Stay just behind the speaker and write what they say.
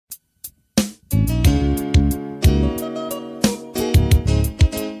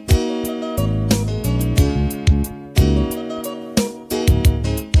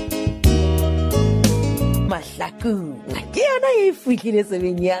fitlhile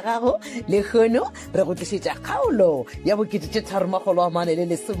sebeng ya gago le kgono re go tlišetša kgaolo ya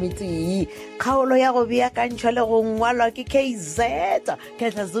bo340 kgaolo ya go beakantšhwa le go ngwalwa ke KZ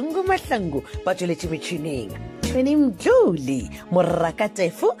Katlazungu Mahlangu ba tšweletše metšhineng Tweni Mdluli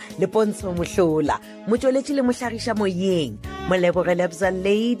Morakatefo le Pontsho Mohlola motšweletše le mohlagiša moyeng molebogele bza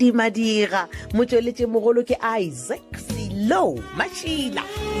Lady Madira motšweletše mogolo ke Isaac Silo Mashila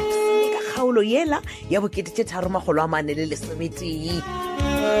kgaolo yela ya bo340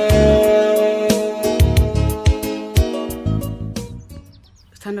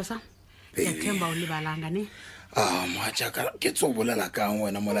 Sithando sa Themba o libalanga ne Mohatjaka ke tso bolela kang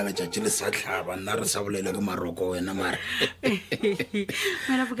wena molela tjatši le sa tlhaba nna re sa bolele ke maroko wena mara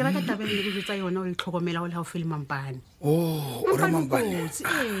Mela bukela ka tabeng le go tsa yona o itlhokomela o le ha o file mampane o re mampane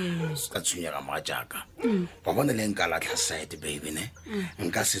ska tshwenyega mohatjaka ba bona le nka latlha side baby ne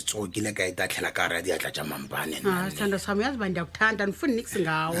nka se tsokile ka itatlhela ka ra diatla tša mampane Sithando sami yazi bandi akuthanda ndifuni nix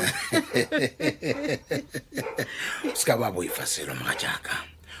ngawe ska ba boifaselo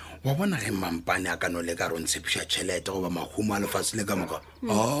mohatjaka wa bona ge mampane a ka no le ka rontshepiša tšhelete goba mahumo a lefase le ka moka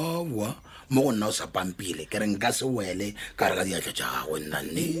aowa mo go nna o sa pampile ke re nka se wele ka re ga diatla tša gagwe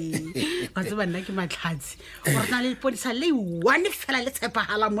nnanne ka tseba nna ke matlhatsi gore na le lepodisa le one fela le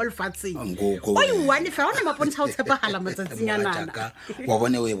tshepagala mo lefatsheng o one fela o na mapodisa o tshepagala matsatsingyanana wa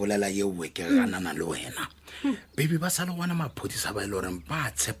bone o e bolela yeowe ke ganana le wena baby ba sa le gona maphodisa ba e le goreng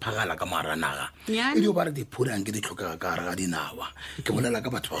ba tshepagala ka maranaga e dio ba re diphurang ke di tlhokega ka gare ga dinawa ke bolela ka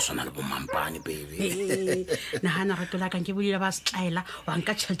batho ba swana le bomampane baby nagana re tola kang ke bolile ba se tlaela wa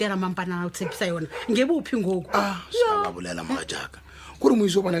nka tšhelete ra mampana o tshepisa yona nge bophi ngoku sa ba bolela mogatjaka gore mo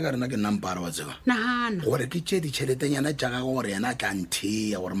iso bona ka rena ke nampara wa tseba nagana gore ke tše ditšheletenyana tša gago gore yena a tla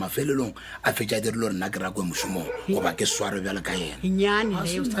nthea gore mafelelong a fetša dirile gore nna ke rakwe mošomong goba ke sware bjale ka yena nyane a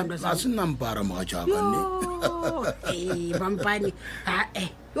se nampara mogatjaka nne mampane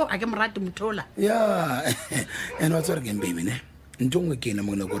yo a ke morate mothola ya ene wa tsware keng baby ne ntho ngwe ke ene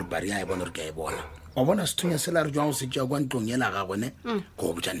mone gore bari a e bona gore ke a e bona wa bona sethunya se la re jwang go se tšea kwa ntlong yela gagwe ne go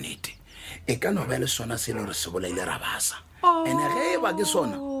go botša nnete e ka no ba le sona se le gore se bolaile ra basa ene ge e ba ke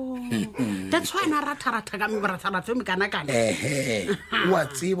sona that's why na ratharatha ka mebaratharatho mekanakana wa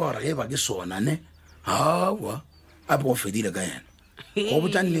tseba gore ge e ba ke sona ne awa a bo go fedile ka yena go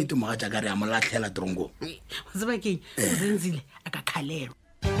botša nnete mogatša ka re a mo latlhela trongo o tseba keng o renzile a ka khalelwa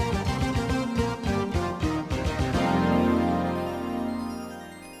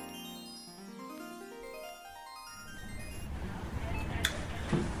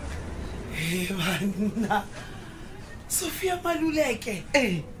Yena Sophia Maluleke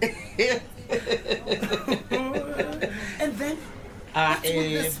and then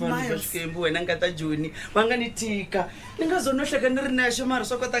Skembu wena ngata Joni wanga ni tika ningazonohleka ni ri nasho mara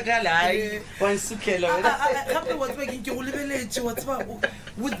swo kota kale hayi wansukela wena gape wa tswa ke go lebeletse wa tswa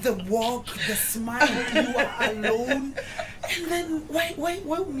with the walk the smile you are alone and then why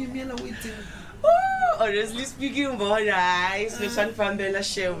umemela waiting honestly speaking bona special family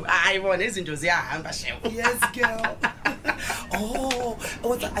chef I bona izinto ziyahamba chef yes girl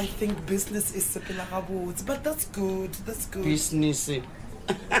what I think business is sepela gabotse but that's good business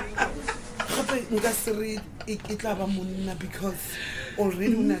gape nka se re e tla ba monna because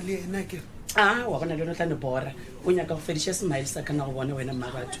already una le ena ke wa bona le no tla ne bora o nyaka go fedisha smile sa kana go bona wena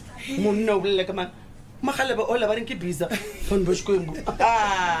mmabatho monna o bolela ka magaleba o la ba reng ke biza fon boshkwembu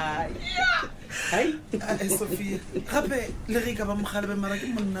Hi Sophia gape le re ka ba mogalebe mara ke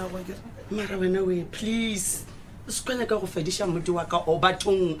monna wa ke mara wena we please skwela ka go fedisha motho wa ka o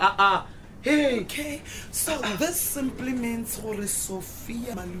bathong hey okay so this simply means gore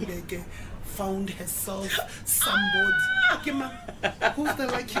Sophia Maluleke found herself somebody who's the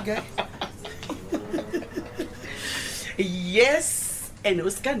lucky guy yes and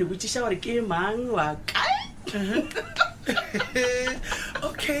uskane buthisha gore ke mang wa ka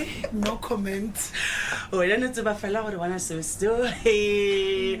okay no comment wena ne tseba fela gore wana so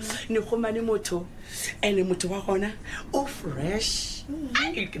ne khomane motho ene motho wa gona o fresh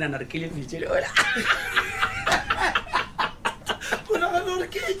ai ke nana re ke le vitšele ola ona ga no re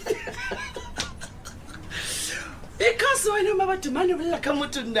ke because wena mabatho mane bolela ka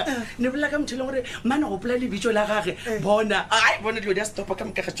motho nna ne bolela ka motho le gore mane go pola le bitšo la gage bona ai bona dilo di a stopa ka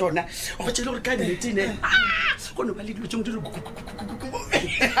moka ga tsona go tšele gore ka nnetene go no ba le dilo tšengwe di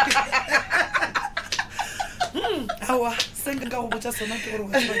awa senga ka go botša sona ke gore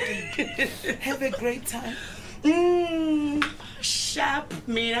have a great time sharp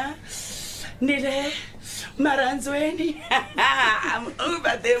mina nile maranzweni I'm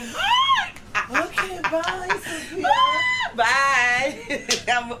over the moon okay bye Sophia bye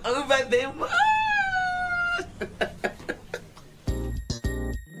I'm over the moon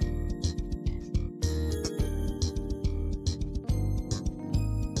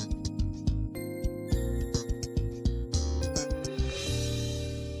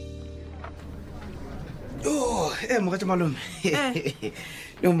mogatse malome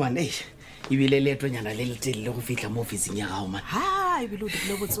no man ebile leetonyana le letelele go fitlha mo officing ya gago man ha ebile o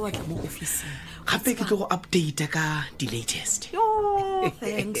dile botse wa tla mo officing gape ke tlo go update ka di-latest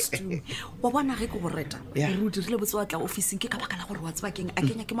thanks to wa bona ge ke go reta Yeah. re o dirile botse wa tla officing ke ka baka la gore wa tseba keng a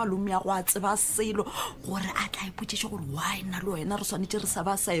kenya ke malome ya go a tseba selo gore a tla ipotsetse gore why nna le wena re swanetse re sa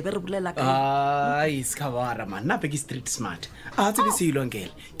ba sa ebe re bolela ka ai ska bara man nape ke street smart a tsebe selo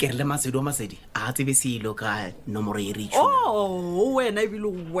nkele ke re le masedi o masedi a tsebe selo ka nomoro e re oh wena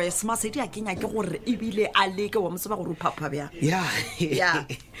ebile wes masedi a kenya ke gore ebile a leke wa mo tseba gore o phapha bjang yeah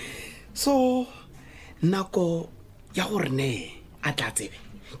so nako ya gore ne a tla tsebe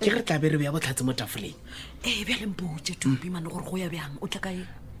ke re tla be re beya botlhatse mo tafoleng bjale mpotse Tumi mane gore go ya bjang o tla kae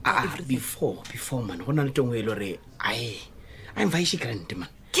before man go na le tongwe e le gore I'm vice grant man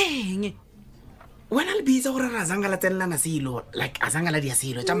keng wena le bitsa gore ra zanga la tsenelana selo like a zanga la dia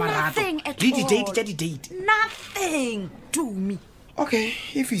selo tša marato Nothing at le di-date all. tša di-date nothing Tumi okay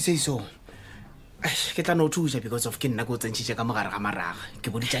if you say so ke tla no thusa because of ke nna ko tsentšhitše ka mogare ga maraga ke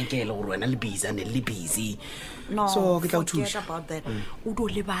boditšankele gore wena le bisa ne le busy no so ke tla o forget thusa about that o do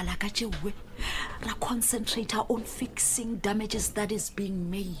lebala ka tšewe ra concentrate on fixing damages that is being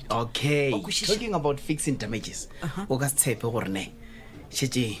made okay O kwešiša? talking about fixing damages o ka se tshepe gore ne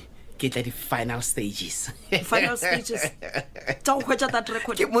šetse ke tla di-final stages final stages tša go hwetša that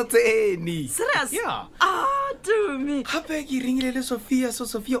record ke motseni serious yeah Tumi gape ke ringile le Sophia so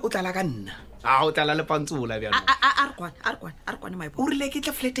Sophia o tlala ka nna o tlala le pantsola bjano a re kwane maipo o rile ke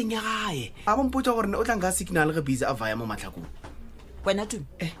tla flateng ya gae a bompotsa gore ne o tlanka signal ge busy a vaya mo Mahlakung wena Tumi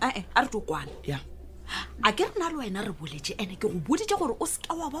a re to kwana ya a ke re na le wena re boletse ene ke go boditse gore o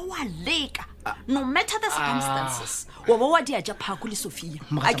seka wa ba wa leka no matter the circumstances wa ba wa dia ja phako le Sophia a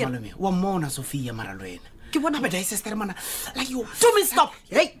ke mogatsamalome wa mmona Sophia mara le wena Ke bona- gape daisestere mana like yo Tumi stop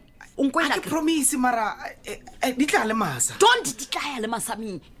hey o nkwela ke promise mara di tla le masa don't ditlaya le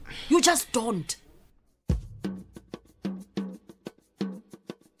masami you just don't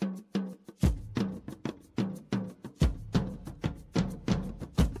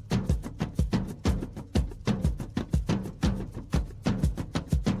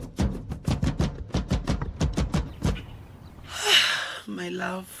my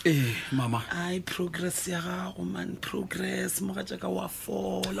love mama I progress ya gago man progress moga jaaka wa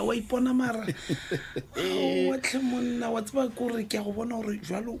fola wa ipona mara wa tle monna wa tseba kore ke a go bona gore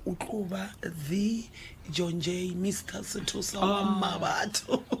jalo o tlo ba the John J Mr. Sethosa wa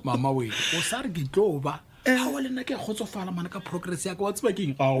mmabatho mama we o sa re ke tlo ba ga wa le nna ke kgotsofala mana ka progress ya ka wa tseba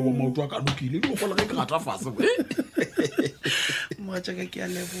keng a wa maoto a ka lokile le go le ke gata fase moga jaaka ke a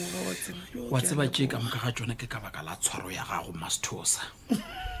leboga wa tseba yo, wa ke a tseba leboga. tše ka moka ga tsone ke ka baka la tshwaro ya gago masthosa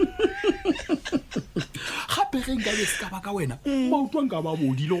gape ge nka be se ka baka wena maoto a nka ba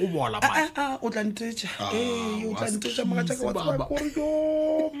bodile go bola ma o tla ntetša o tla wa ntetša moga jaaka wa tseba baba. kore yo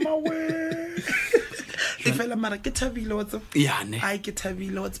mawe e fela mara ke thabile wa tseba yane ai ke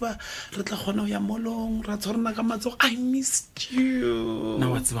thabile wa tseba re tla kgona go ya molong ra tshwarana ka matsogo I missed you na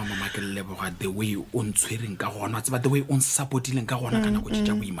wa tseba mama ke leboga the way o ntshwereng ka gona wa tseba the way o nsupportileng ka gona ka nako tše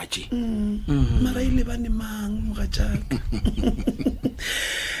tša boima tše mara e lebane mang moga jaaka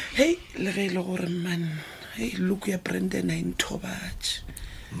hei le ge e le gore man hei look ya Brandon a inthobatše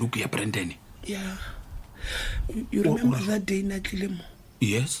look ya Brandon yeah you remember that day na tlile mo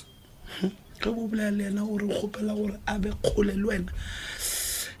yes ge bo bolela le yena gore o kgopela gore a be kgole le wena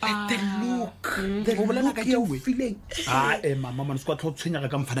like the look o bolela ka ya o tšewe? feeling mama man se kwa tlho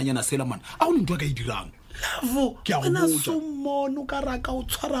tshwenyega ka mfananyana sela mana a go ne ntho a ka e dirang lavo Ke a go wena botša. so mmone o ka raka o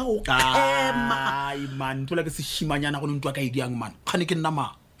tshwara o kema ai man tlola ke sešimanyana go ne ntho a ka e diang man kgane ke nna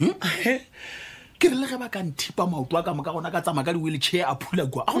ma ke re le ge ba ka nthipa maoto a ka moka gona ka tsamaya ka di-wheelchair a phula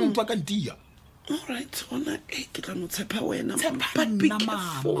kua a go ne ntho a ka ntia alright gona ke tla no tshepa wena Tshepa but be nna, mama.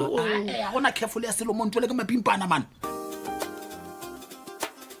 careful. Ga gona careful ya selo mo ntole ke mapimpana man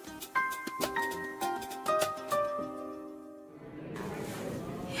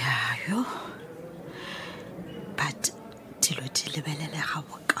yayo but dilo di lebelelega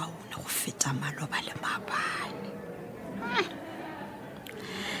bokaone go feta maloba le mabane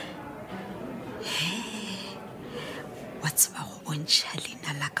wa tseba go bontšha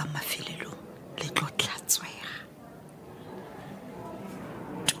leina la ka mafelelong le tlo tlatswega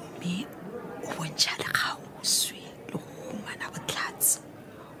Tumi o bontšha le kgauswi le go humana botlhatse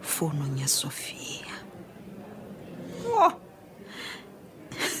founong ya Sophia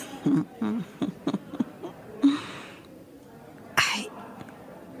ai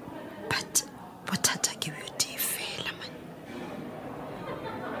but bothata ke beauty fela man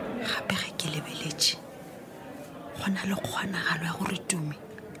gape ge ke lebeletše go na le kgonagalo ya gore Tumi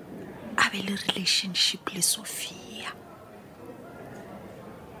a be le relationship le Sophia.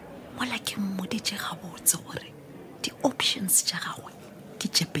 Mola ke mmoditse gabotse gore di options tša gagwe ke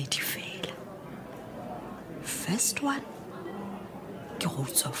tše pedi fela. First one ke go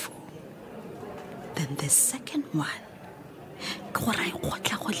utswa phone, then the second one ke gore a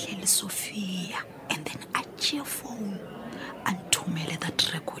ikgotla gotle le Sophia and then a tšea phone and thumele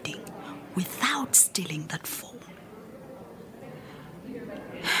that recording without stealing that phone.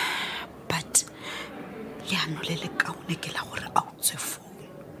 But leano le le kaone ke la gore a utswe phone,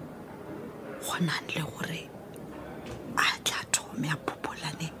 go nang le gore a tla thome a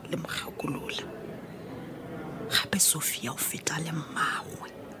phopolane le mogakolola gape Sophia o feta le mmagwe.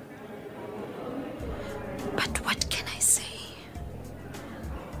 But what can I say?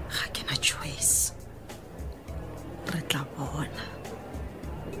 Ga ke na choice, re tla bona.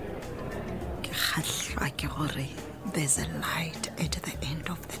 Ke kgatlhwa ke gore there's a light at the end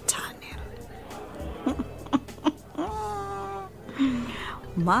of the tunnel.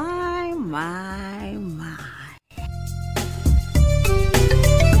 My.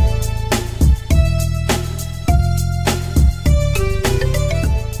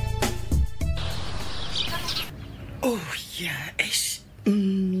 Oh, yeah, eish.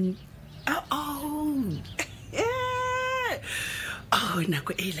 Oh,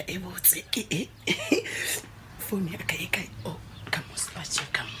 nako ela e botse ke phone ya ka e kae. Oh, ka mo spatše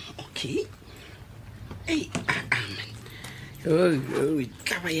ka mo. Okay. Hey, man. Oh,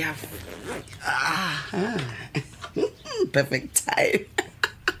 taba ya. Perfect time.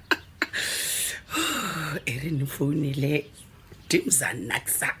 Erin phone le dimza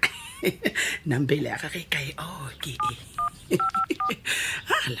naksa. Nambele ya gage kae. Oh, ke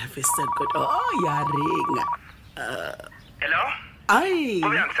life is so good. Oh, ya ringa. Hello? Ay.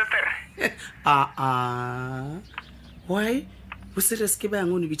 Bjang, sister? Why? O serious ke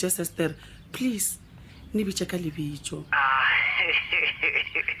bang o ni bitša sister? Please, ni bitša ka lebitšo.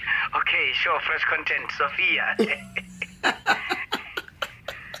 Okay, sure, fresh content, Sophia.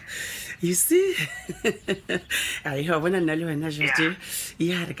 You see? Ai ha bona nna le wena jetse.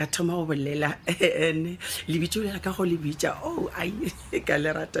 Ya re ka thoma go bolela ene lebitšo le ka go lebitša. Oh, ai ka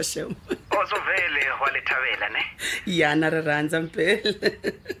le rata shem. O so vele go le thabela ne? Yana re ranza mpele.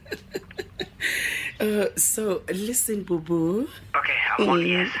 So listen, boo. Okay, I'm all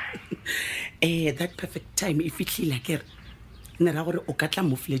ears. That perfect time if itlile ke re nna ra gore o ka tla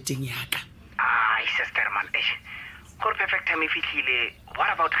mo fleteng yaka. Ai, sister man. Gore perfect time if itlile. What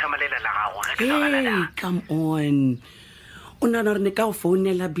about kgamalela la gago ge ke tlogela? Hey, come on. O nana re ne ka o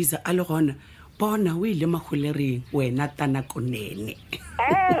founela biza a le gona. Bona o ile magolereng wena tana konene.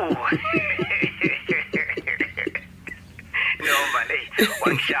 Oh. No man,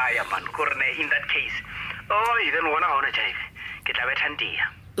 one shy man. Corne in that case. Oh, then one on a jive. Ke tla betha ntia.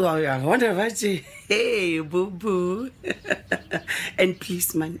 Oh, yeah, wonder what you. Hey, boo boo. And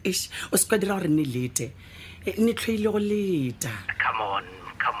please, man, o ska dira gore ne late. Ni tlhoile go leta. Come on,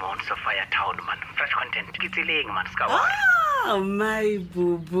 Sophia Town, man. Fresh content. Ke tseleng, man. Ska Oh, my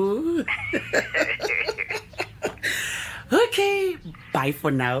boo boo. Okay, bye for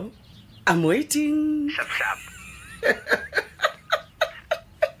now. I'm waiting. Sharp.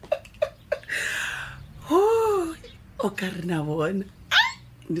 Oh, o ka re na bona.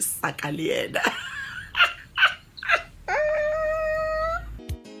 Ni saka le yena.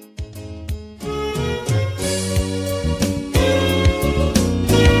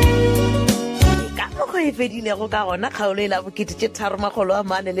 fedilego ka gona kgaolo e la bokete tše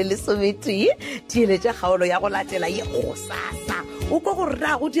 340 tieletša kgaolo ya go latela ye go sasa o ko go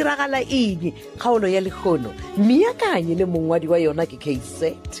rra go diragala eng kgaolo ya lekgono meakanye le mongwadi wa yona ke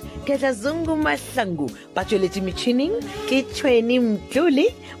kset ketla zungu mahlangu ba tšweletše metšhining ke tšhweni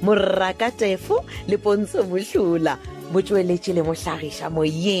mtlole morrakatefo le pontsho mohlola motšweletše le mohlagiša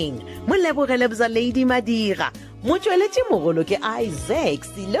moyeng molebogele bza lady madira motšweletše mogolo ke Isaac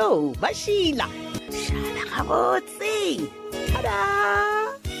Silo Bashila Shala gabotse tada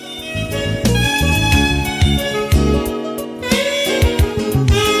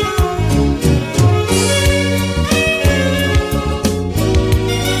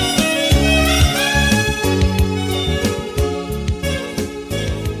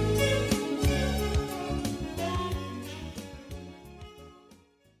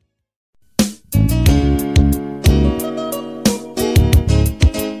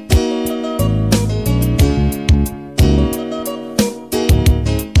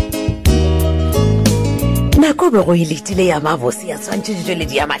go be go eletile ya mabose ya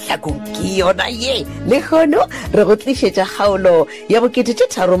tshwantšhetšweledi ya Mahlakung ke yona ye le kgono re go tlišetša kgaolo ya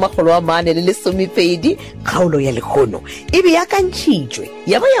 1412 kgaolo ya lekgono e be ya kantšhitšwe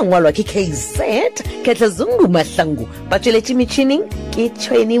ya ba ya ngwalwa ke KZ Ketlazungu Mahlangu ba tšweletše metšhineng ke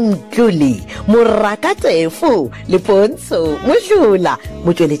Tshweni Mtluli Morakatefo le Pontsho Mohlula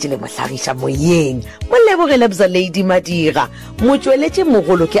motšweletše le mohlagiša moyeng molebogele bza Lady Madira motšweletše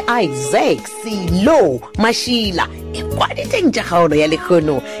mogolo ke Isaac Silo Mashila e kwaditeng tša kgaolo ya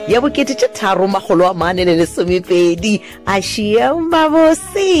lekgono ya 1412 Ashia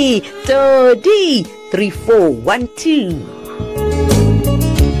Mabose Todi 3412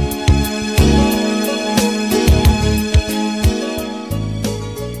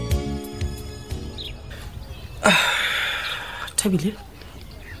 Thabile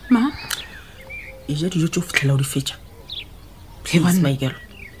Ma e ja dijo tšo fitlhela o di fetša please maikelo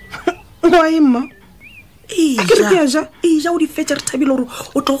why ma eja o di fetša re Thabile gore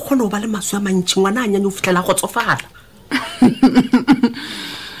o tlo kgona go ba le maswe a mantši ngwana a nyanye o fitlhela go tsofala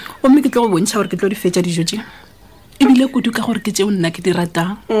omme ke tlo go bontšha gore ke tlo di fetša dijo tše ebile kudu ka gore ke tšeo nna ke di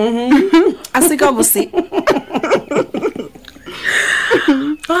ratang a se ka bose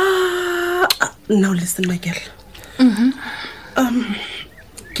now listen Michael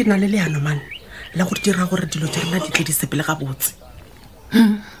ke na le leano man la go dira gore dilo tša rena di tle di sepele ga botse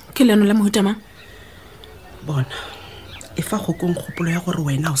ke leano la mohuta mang bona e fa go kong kgopolo ya gore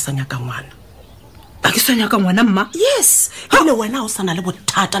wena o sa nyaka ngwana a ke sa nyaka ngwana mma yes ebile wena o sana le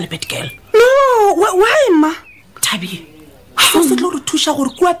bothata le bad girl no why ma Thabi so se tlo re thuša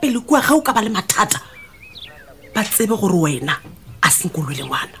gore kua pele kua ga o ka ba le mathata ba tsebe gore wena a senkolwe le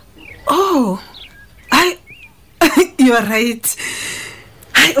ngwana oh you are right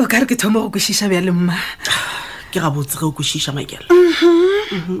o ka re ke thoma go kwešiša bjale mma ke ga botse ge o kwešiša Michael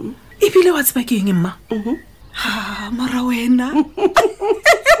ebile wa tseba ke eng mma mara wena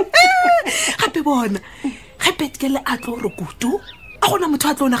gape bona ge petkele a tlo gore kutu a gona motho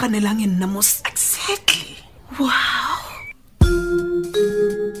a tlo naganelang nna mos exactly wow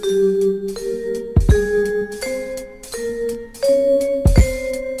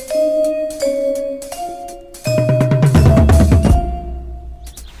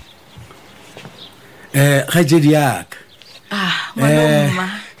ga jedi yaka ngwana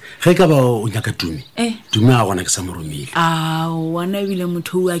ge ka ba o nyaka Tumi Tumi a gona ke sa moromile wana ebile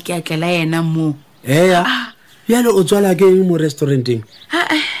motho o a ke atlela yena mo ya bjale o tswala ke eng mo restauranteng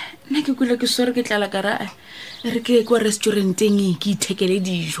nna ke kula ke sore ke tlala kara re ke kwa restauranteng ke ithekele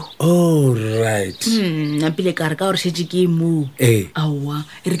dijo all right napile ka re ka gore šetse ke mo aowa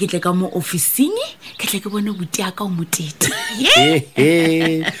re ke tle ka mo officing ke tle ke bone buti aka o motete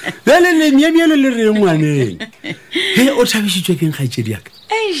bjale le mebjelo le re ngwaneng o thabišitšwe keng kgaetšedi yaka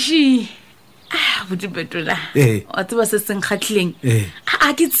buti betola wa tseba se senkgatlhileng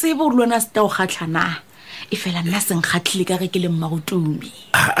a ke tsebe gore lona se ta o kgatlhana e fela nna senkgatlhile ka ge ke le mmago Tumi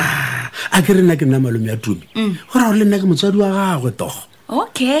a ke re nna ke nna malome ya Tumi gore gore le nna ke motswadi wa gagwe togo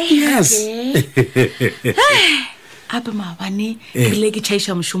okay yes ape maabane ke le ke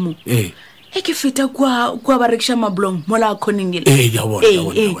tšhaiša mošomong ke feta kua ba rekiša mablong mola khonengele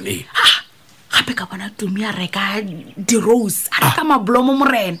gape ka bona Tumi a reka di-rose a reka mablo mo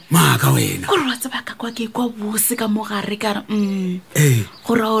morena maaka wena gore wa tseba ka kwa ke kwa bose ka mo gare ka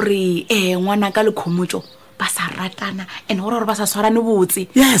gore gore ngwana ka lekhomotso ba sa ratana and gore ba sa tshwarane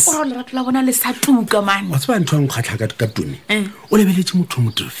botse gore lerato la bona le sa tuka man wa tseba ntho a nkgatlha ka Tumi o lebeletse motho o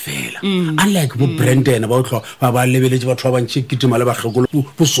motho fela unlike bo Brandon ba otlho ba lebeletse batho ba bantšhe kitima le bagekolo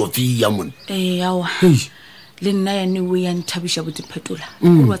bo Sophia mon awa le nna ya ne o ya nthabiša botiphetola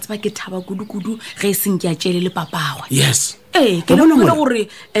gore wa tseba ke thaba kudu-kudu ge e seng ke a tšele le papagwe yes ke lekole gore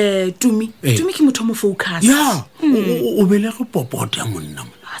Tumi ke motho mo focus ya o belege popota ya monna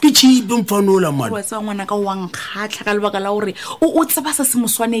ke tšhipe mfanola man wa tseba ngwana ka wa nkgatlha ka lebaka la gore o tseba se se mo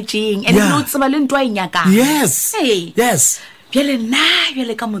swanetšeng and o tseba le nto a enyakang yes bjale nna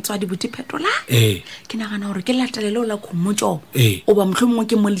bjale ka motswadi botiphetola ke nagana gore ke latelelo la khomotso o ba motlho mongwe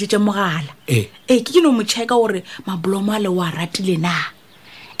ke moletšetše mogala ke no mo check gore mabolomo a le wa ratile na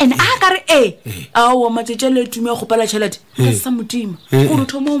and a ka re aowa matšetše le Tumi a kgopela tšhelete ka sa modimo gore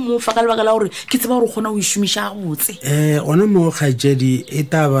thomo mo fa ka lebaka la gore ke tseba gore o kgona o išomiša gabotse ona mo kgaetšedi e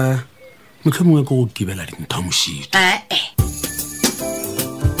taba motlho mongwe ke go kibela dintho mošito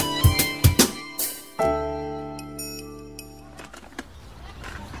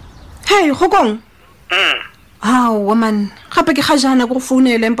hey gokong man gape ke gajana go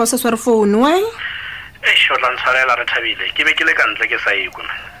founele empa se sware phone why shotla ntshwarela re Thabile ke be ke le ka ntle ke sa ikwe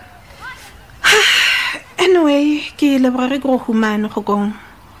anyway ke lebogare ke go humane gokong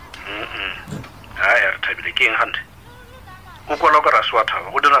Ai re thabile ke eng gante o kola ka raswa thaba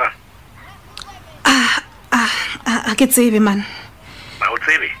go dira gang a ke tsebe man ba o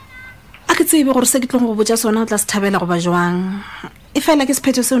tsebe a ke tsebe gore se ke tlong go botsa sona o tla se thabela go ba jwang e fela ke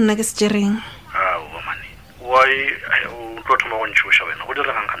sephetho se o nna ke se tšereng mane why o tlo thoma go ntšhoša wena go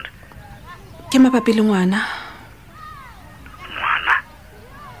dira gang gante ke mabapi le ngwana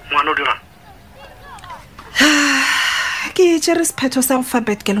o dirang ke tšere sephetho sa go fa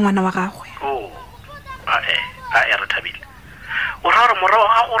bet ke le ngwana wa gagwe re thabile o ra gore morago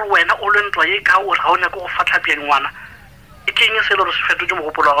ga gore wena o lentwa ye ka o ra o nyaka go fa tlhapieng ngwana e ke eng se le gore se fetotse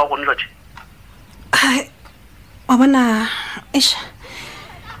mogopolo wa gago njoje wa bona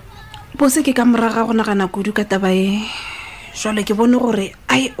bose ke ka moraga go nagana kudu ka taba e jwale ke bone gore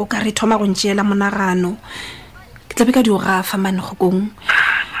ai o ka re thoma go ntšeela monagano ke tlabe ka di o gafa manegokong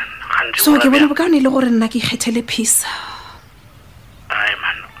so ke bone bokaone e le gore nna ke ikgethele peace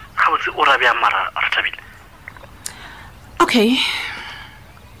man ga botse o ra bjang mara re thabile okay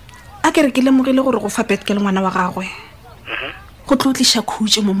a ke re ke lemogile gore go fa bet ke le ngwana wa gagwe go tlo tliša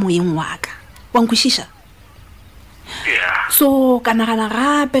khutše mo moyeng wa ka wa nkwešiša so ka nagana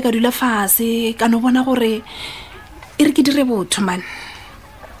gape ka dula fase ka no bona gore e re ke dire botho man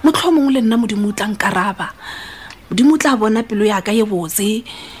motlho mongwe le nna modimo o tla nkaraba modimo o tla bona pelo ya ka ye botse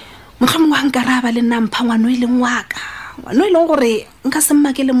motlho mongwe wa nkaraba le nna mpha ngwano e leng wa ka ngwano e leng gore nka se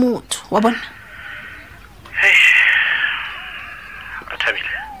mmake le motho wa bona re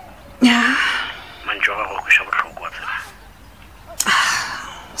thabile ya mantšo ga go kweša botlhoko wa tsela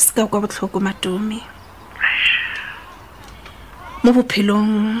se ka kwa botlhoko matumi mo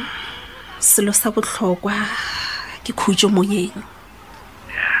bophelong selo sa botlhokwa ke khutšo moyeng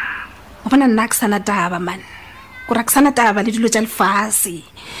o bona nna ke sana taba man gore ke sana taba le dilo tša lefase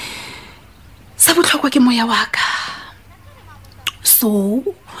sa botlhokwa ke moya wa ka so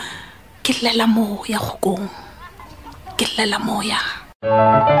ke llela moya kgokong ke llela moya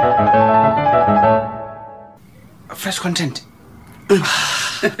fresh content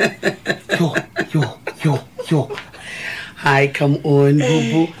yo hi come on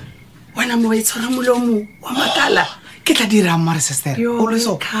bubu wena mo itshwara molomo wa makala ke tla dira mare sister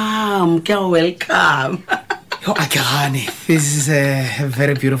welcome welcome yo akagane this is a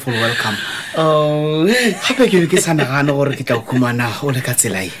very beautiful welcome hape ke sana gane gore ke tla khumana o le ka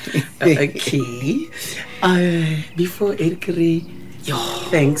tsela okay before Erkri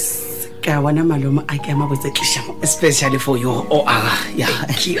thanks ka wana malomo a ke ama botse tlisha especially for you yeah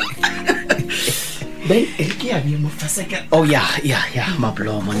ben Erki a mo fa second yeah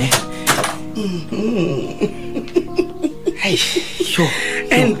maplomo ne hey yo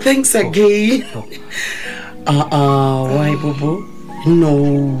and thanks again why bubu no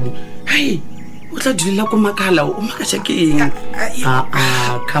hey o tla dula ko makala o makasha ke eng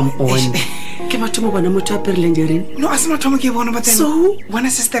come on ke batho mo bona motho a perileng jereng no asima thomo ke bona but then so when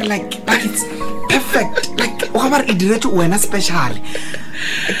a sister like it's perfect like o ga ba re diretse wena special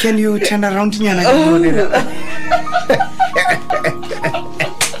can you turn around nyana ke bona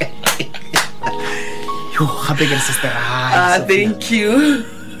yo happy girl sister thank you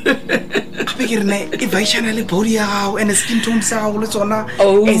happy girl ne e vaishana le body ya gago and skin tone sa gago le tsona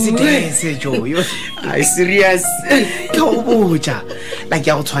as it is jo yo I serious ka o botsa like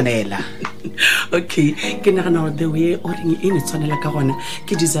ya go tshwanela okay ke nagana the way o reng e ne tshwanela ka gona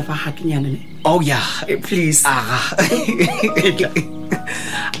ke deserve ha ke nyana ne yeah please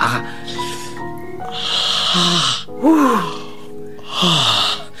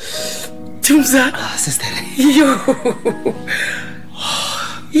Tumza sister you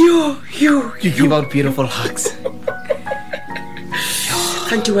give out beautiful hugs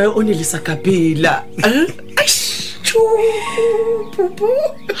kanti wa o ne le saka pela pupu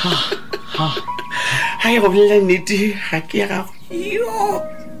hai go blela nnete ha ke ga yo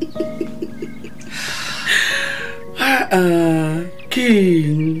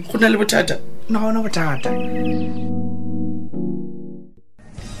king go na le bothata no bothata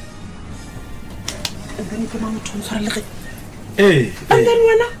ngani ke mang tshwara tshwara le ge and then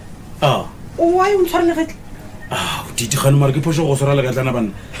wena why o tshwara le ge di digane mara ke phosho go tshwara le gatlana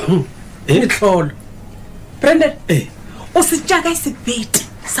bana metlholo Brandon o se jaaka se bete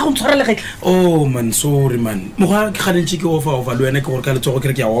sa go tshwara le ge man sorry man moga ke ganentse ke ofa le wena ke gore ka letsogo ke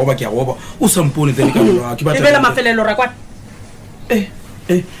re ke a oba o sampone tene ka mola ke batla e bela mafelelo ra kwa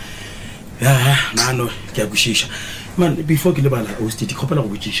nano ke a kwishisha man before ke lebala o stiti khopela go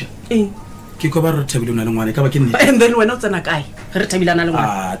botšisha ke ko ba re thabile una le ngwane ka ba ke nne and then wena o tsena kae re thabilana le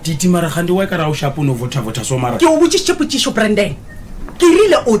ngwana titi mara gandi wa ka ra o shapo no vota so mara ke o botšisitše potšišo Brandon ke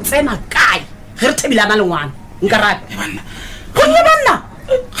rile o tsena kae re thabilana le ngwana nka rata banna go nye banna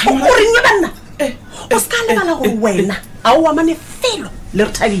o reng banna o ska lebala gore wena a o amane felo le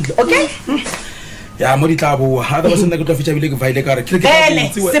re thabile okay ya mo ditla boa ha ba sena ke tlo fetsa bile ke faile ka re ke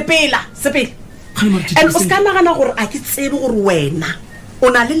sepela and o ska nagana gore a ke tsebe gore wena o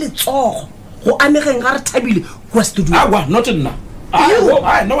na le letsogo go amegeng ga re thabile kwa studio not nna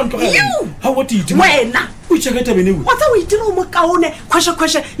no one how what you wena o tsheketa bene o tsa o itile o mo kaone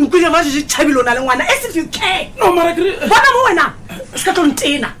khwashe nkile ba je thabile o na le ngwana as if you care no mara ke bona mo wena ska tlo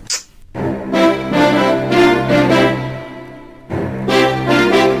ntena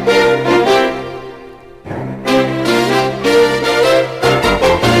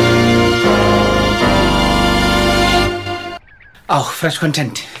Oh, fresh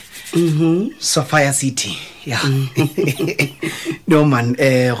content. Sophia City. Yeah. No man,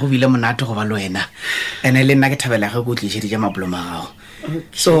 go bile monate go ba le wena. Ene le nna ke thabela ge go tlišedi ja mabloma gago.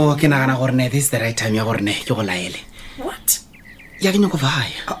 So ke nagana gore ne this is the right time ya gore ne ke go laele. What? Ya ke nyako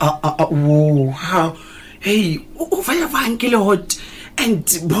vaya. Whoa, how? Hey, o vaya vankele hot and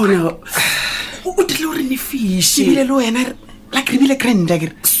bona o tle gore ni fish. Bile le wena like re bile krenda ke.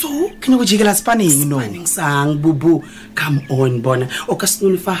 So ke nyako jigela spanning no. Sang bubu, come on bona. O ka seno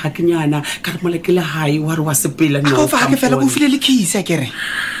le fa hakenyana ka re molekele hai wa re wa sepela no. Go fa ke fela go file le kiss ya kere.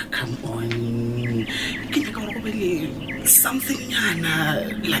 Come on. Ke nyaka gore go be le something yana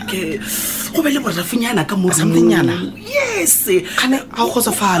like go be le borafinyana ka mo something yana. Yes. Kana a go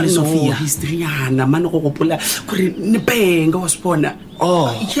so fale Sophia. History yana man go gopola gore ne benga wa spona.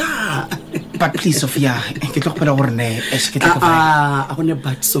 Oh yeah. But please Sophia, ke tlo gopela gore ne ke tla ka a gone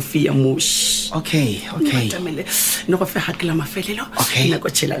but Sophia mush. Okay. No go fe hakela mafelelo. Okay. Na go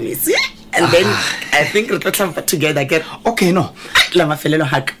tshela metsi. And then I think re tla tlampa together again. Okay no. La mafelelo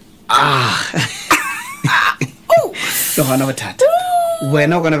hak. Lo gona bothata.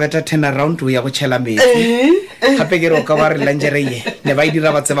 Wena o gona beta turn around we ya go tshela metsi. Gape ke re o ka ba re langereye. Ne ba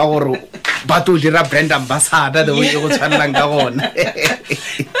dira ba tseba gore ba to dira brand ambassador the way go tshwanelang ka gona.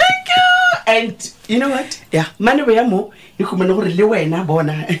 And you know what? Yeah. Mane we ya mo e khumana gore le wena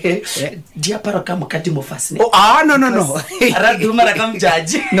bona di apara ka mokati mo fasne. Oh no. Ara dumara ka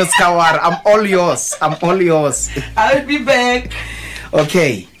mjaji. No skawar, I'm all yours. I'll be back.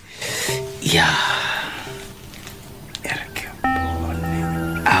 Okay. Yeah.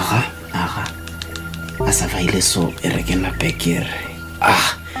 Aga. Asa faile so ereke na pekere.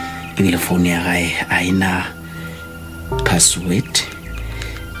 Ibile phone ya gae aina password.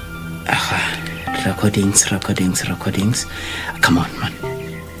 Recordings. Come on, man.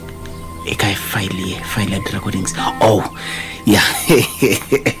 I can't file the recordings. Oh, yeah.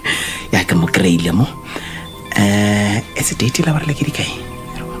 Yeah, come on, great, mo. It's a date la like it.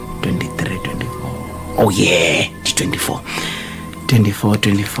 23, 24. Oh yeah, 24. 24.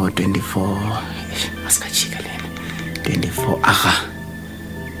 Aska chikalen. 24.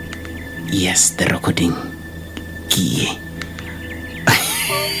 Yes, the recording. Key.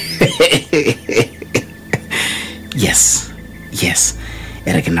 Yes.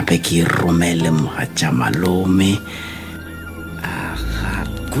 Era ke nape ke romele mohatsa malome.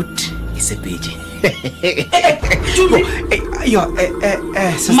 Good. Is a page. Tumi.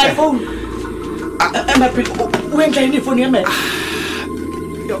 Sister. My phone. My when can you phone me?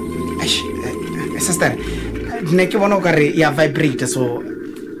 Sister. Ne ke bona o ka re ya vibrate so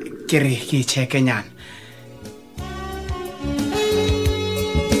ke re ke check nyana.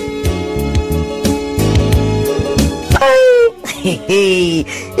 e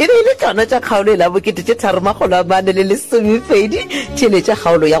be le tsona tša kgaolo la bokete tše tharomagolo a mane le lesomepedi tšhele tša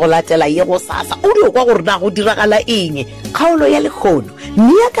kgaolo ya go latela ye go sasa o dio kwa gore na go diragala eng kgaolo ya lekgono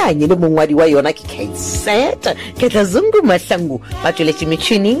meakanye le mongwadi wa yona ke kaiseta ketlazungu mahlangu ba tsweletše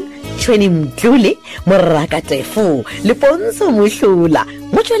metšhining tšhweni mdlule morrakatefo le pontsho mohlola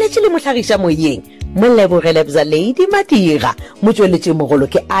mo tsweletše le mohlagiša moyeng molebogele bza lady madira mo tsweletše mogolo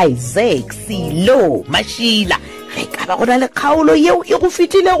ke Isaac Silo Mashila ge ka ba go na le kgaolo yeo e go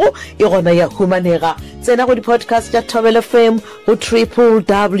fitilego e gona ya humanega tsena go di-podcast tša Thobel FM go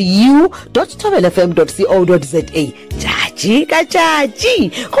www.thobelfm.co.za tšatši ka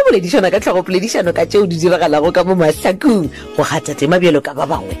tšatši go boledišana ka tlhogopoledišano ka tšeo di diragalago ka mo Mahlakung go kgatha tema bjelo ka ba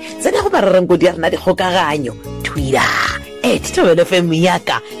bangwe tsena go mararangko di a rena dikgokaganyo Twitter @Thobel FM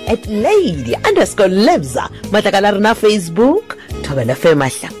yaka @lady_lebza matlakala rena Facebook Thobel FM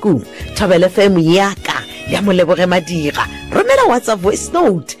Mahlakung Thobel FM yaka ya moleboge madira romela WhatsApp voice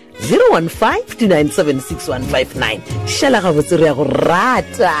note 01529766159 šala ga botse re ya go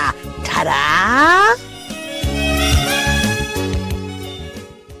rata tada.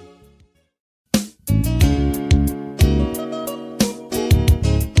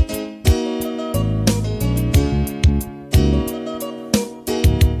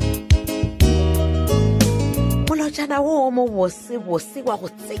 mohlankana o mo bose wa go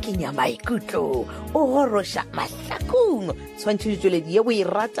tsekenya maikutlo o goroša Mahlakung tshwantšheditšweledi ye o e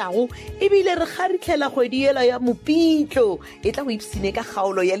ratago ebile re kgaritlhela kgwedi ela ya Mopitlo e tla go ipsine ka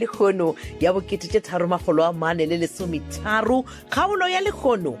kgaolo ya lekgono ya 1413 kgaolo ya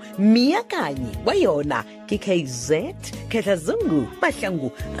lekgono meakanyi wa yona ke KZ Ketlazungu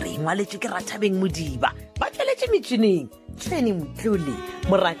Mahlangu re ngwaletše ke Rathabeng Modiba ba tšweletše metšhineng Tshweni Mtluli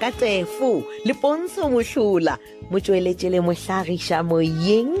Morakatefo le Pontsho Mohlola motsweletše le mohlagiša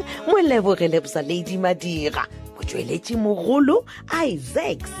moyeng molebogele bza Lady Madira motsweletše mogolo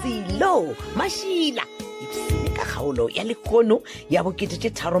Isaac Silo Mashila ipsine ka kgaolo ya lekgono ya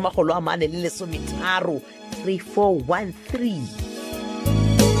 1413 3413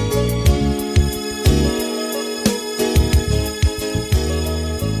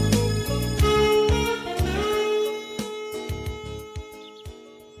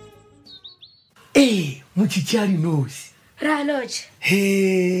 Mochichari nosi ra lodge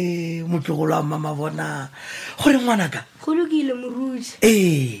he motlogolo wa mama bona gore ngwanaka go lokile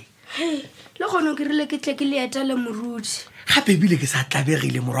moruti le gone ke rile ke tle ke leeta le moruti gape ebile ke sa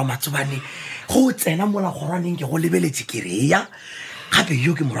tlabegile morwa matsobane go tsena mola gorwaneng ke go lebeletse kereya gape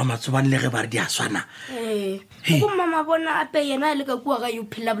yo ke morwa matsobane le ge ba re di a swana go mama bona ape yena le ka kua ga yo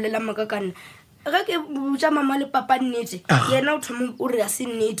phela bolela makakana ga ke botsa mama le papa nnete yena o thoma o re a se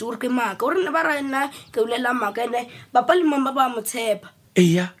nnete o re ke maka o re ne ba ra nna ke bolela maka ene papa le mama ba mo tshepa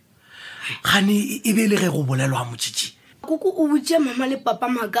eya gane e be le ge go bolelwa motšhitši koko o botsa mama le papa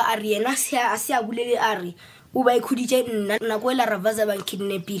maka a re yena a se a bolele a re o ba ikhuditše nna nako e la ravaza ba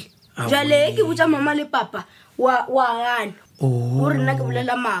nkidnapile jale ke botsa mama le papa wa gana o re nna ke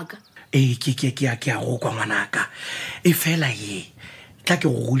bolela maka ke a go kwa ngwanaka e fela ye tla ke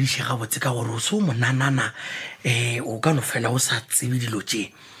go godiše gabotse ka gore o se o monanana o ka no fela o sa tsebe dilo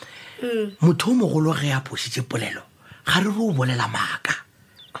tše motho o mogolo ge a phošitše polelo ga re re o bolela maaka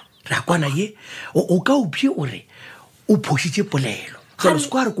re a kwana ye o ka opše o re o phošitše polelo jalo se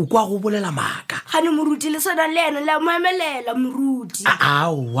kwa re kokwa go bolela maaka gane moruti le sona le ena le a moemelela moruti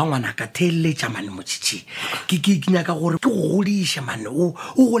wa ngwanaka theeletša mane motšhitšhi ke nyaka gore ke go godiše mane o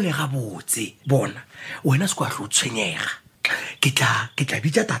gole gabotse bona wena se kwa tlo o tshwenyega ke tla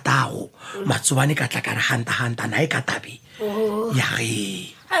bitša tatago matsobane ka tla ka re hanta nae ka tabe ya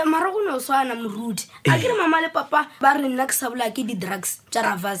ge mara go ne o swana moruti a ke re mama le papa ba re nna ke sa bola ke di-drugs tša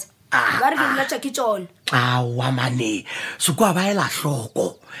ravas ba re ke bolatša ke tšone awa mane se kwa ba ela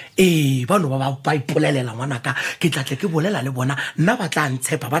hloko bano ba ipolelela ngwanaka ke tlatle ke bolela le bona nna ba tla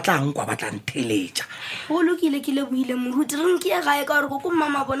ntshepa ba tla nkwa ba tla ntheletša go lokile ke leboile moruti re nke ye gae ka gore koko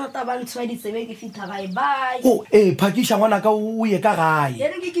mama bona o taba ntshwa ditsebe ke fitlha gae bae phakiša ngwanaka o ye ka gae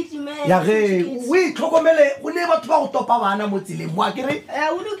ene ke kitimela ya ge o itlhokomele go ne batho ba go topa bana mo tseleng moa kere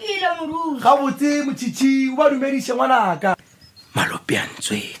o lokile moruti gabotse motšhitšhi o ba dumediše ngwanaka malope a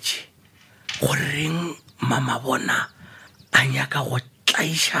ntswetše goreng mama bona a nyaka go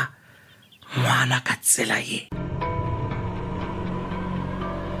tlaiša ngwana ka tsela ye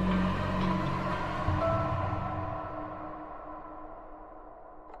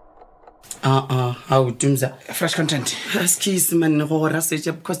Tumza fresh content excuse man go go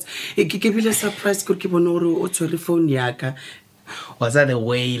rasetša because ke bile surprised gore ke bone gore o tshwere phone yaka was that the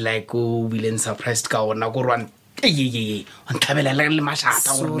way like o bileng surprised ka ona gore wa ntlhabelela le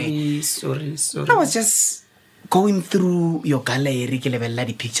mašata gore sorry I was just going through your gallery ke lebelela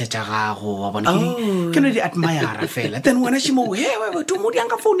di-picture tša gago wa bona ke no di admire fela then wena shimo Tumi di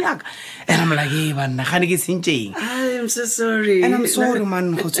anka phone yaka and I'm like banna gane ke sentšeng I'm so sorry and I'm sorry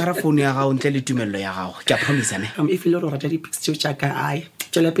man go tshwara phone ya gago ntle le tumelelo ya gago ke a promise ne e file gore o rata di-picture tša ka ai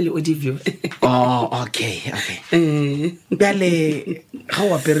tšwela pele o di-view okay bjale ga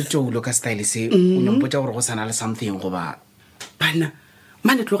o apere toulo ka style se o nompotša gore go sana le something goba bana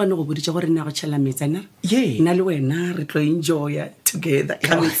mane tlogane go boditša gore nna go tšhela metsana nna le wena re tlo enjoya together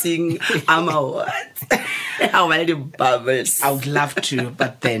counting awards how many bubbles I would love to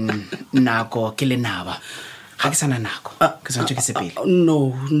but then nako ke le naba ga ke sana nako ke santse ke sepele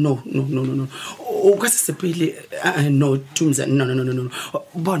no o ka se sepele no Tumza no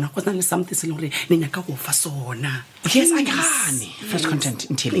bona go tsana le something se le gore ne nyaka go fa sona yes I can first content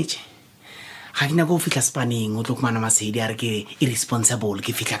intelligence ga ke nyaka go fitla spanning o tlo kumana masedi a re ke irresponsible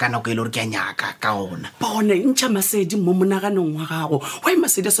ke fitla ka nako e le gore ke a nyaka ka ona bone ntšha masedi mo monaganong wa gago why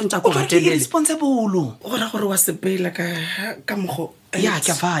masedi a sontša ko irresponsible gora gore wa sepela ka mogo ya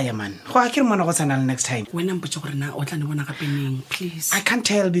ke faya man go a ke re mona go tshwana le next time wena mpotse gore na o tla ne bona gape neng please I can't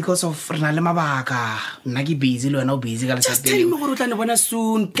tell because of re na le mabaka nna ke busy le wena o busy ka just tell me gore o tla ne bona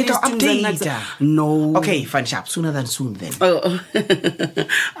soon Get the update. no okay fine sharp sooner than soon then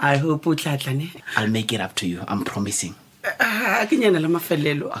I hope o tla tla ne I'll make it up to you I'm promising ke nyana la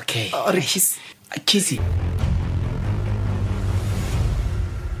mafelelo okay or kissy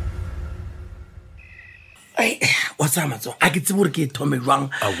wa tsama tso a ke tsebe gore ke thome jwang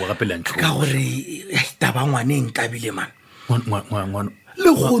ka gore taba ngwaneng tabile man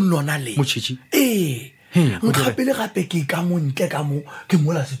le go nona le Motšhitšhi? nkgapele gape ke ka montle ka mo ke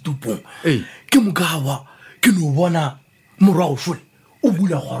mola setupong ke mokawa ke no bona morago fole o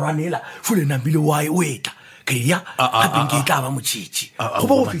bula kgorwanela fole nambile wa o etla ke ya gape ke tla ba motšhitšhi go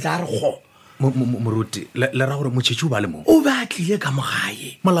ba go fitla a re kgo moruti le ra gore motšhitšhi o ba le mo o ba tlile ka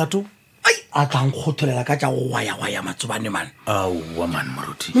mogae molato a tlang kgotholela ka tša go waya matsobane man aowa man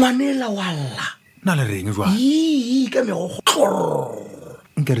moruti ngwanela wa lla na le reng jwa ka megogo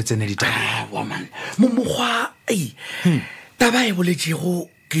nke re tsene ditabeng wa man mo mokgwa taba e boletšego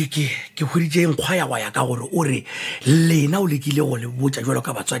ke hweditše nkgwa ya waya ka gore o re lena o lekile go le botsa jalo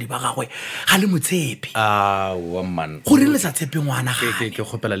ka batswadi ba gagwe ga le motshepe aowa man gore le sa tshepe ngwana ke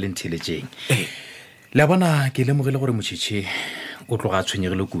kgopela le ntheletšeng le bona ke lemogile gore motšhitšhi o tloga a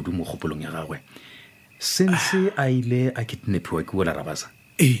tshwenyegile kudu mo kgopolong ya gagwe since a ile a kidnapiwa ke wela rabasa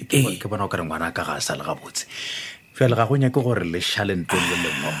ke bona o ka re ngwana ka ga a sa le gabotse fela ga go nyake gore le šhalentong le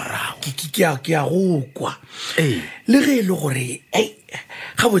lengwe morago ke a go kwa le ge e le gore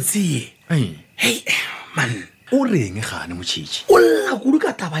gabotseye man o reng gane motšhitšhi o lla kudu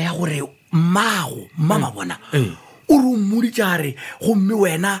ka taba ya gore mama bona o re o mmoditše a re gomme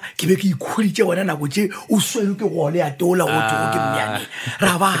wena ke be ke ikhuditše wena nako tše o swele ke gole ya teola go tego ke mnyane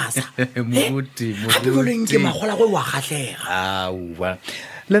ra basa gape boleng ke magola go wa kgatlhega aowa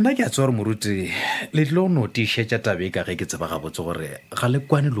lena ke a tswa gore moruti le tlile o notišetša tabe ka ge ke tseba gabotse gore ga le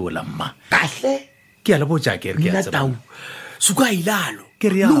kwane le ola mma kahle ke a le botša ke re ke a tau suka ilalo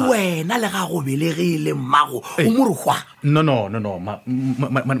le wena le ga go belegile mmago o mo re hwa no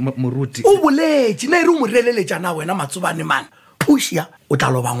moruti o boletše na e re o mo releletšana wena matsobane man pushya o tla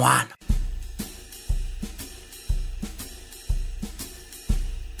loba ngwana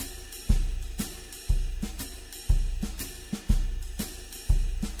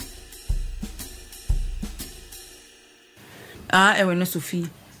wena Sophia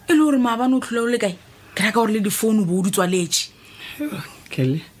e le gore maabane o tlhole o le kae ke raka gore le difounu bo o di tswaletše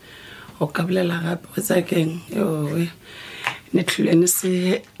kele o ka bolela gape go tsakeng ne tlhole ne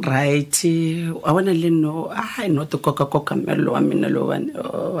se right a bona le no not koka mello wa mena lo bane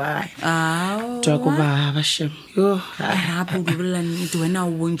twa go baba shem gape o bolela nnete wena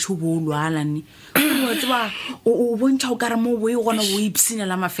o bontšhe o bo o lwalane wa tseba o bontšha o ka re mo bo e gona bo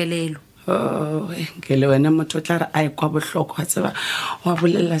ipsinela mafelelo kele wena motho o tla re a ekwa bohloko wa tseba wa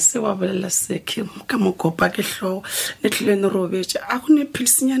bolela se ke ka mokopa ke hlogo ne tlile ne robetše a go ne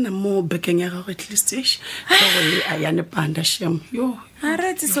philisinyana mo bekeng ya gagwe at least ka gore a ya ne panda shem yo a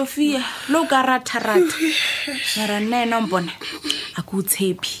retse Sophia lo ka ratharata mara nna ena mpone a ke o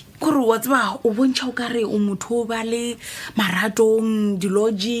tshepi kore wa tseba o bontšha o ka re o motho o ba le maratong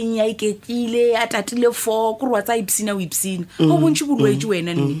di-lodging ya iketlile a tatile 4 kore wa tsa ipsina o ipsina o bontšhe bolwetse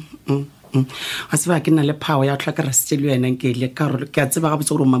wena nne a tseba ke na le power ya tlhoka ra se le wena nkele ka gore ke a tseba ga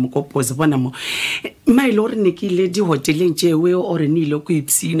botse gore mamokopose bona mo ma ile gore ne ke ile di hoteleng tšewe ore ne ile go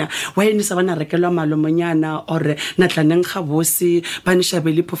ipsina wa ene sa bana rekelwa malomonyana ore na tlaneng ga bose ba ne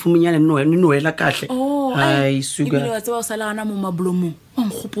shabele performanyana no ela kahle ai suga ile wa tseba o sala gana mo mablomong wa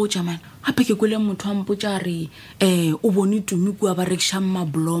nkgopotša man gape ke kwele motho wa mpotša re o bone Tumi kua ba rekša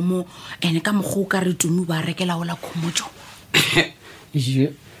mablomo ene ka mokgwa o ka re Tumi ba rekela ola khomotšo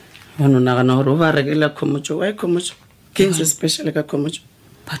ono nagana gore o ba rekela khomotšo wa khomotšo ke eng se special ka khomotšo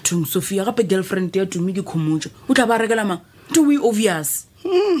bathong Sophia gape girlfriend ya Tumi ke khomotšo o tla ba rekela mang to we obvious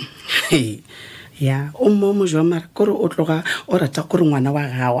ya o mo jwa mara gore o tloga o rata gore ngwana wa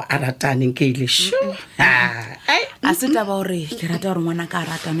gago a rataneng ke ile a se taba gore ke rata gore ngwana ka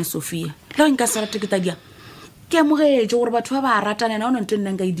ratane Sophia le nka se rate ke tadia ke amogetše gore batho ba ba ratane na o nante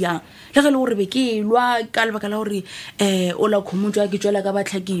nnang ka idiang le ge le gore be ke lwa ka lebaka la gore o la khomotšwa ke tswela ka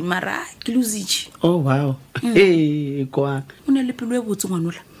batlhaki mara ke lositše oh wow kwa o ne le pelo e botse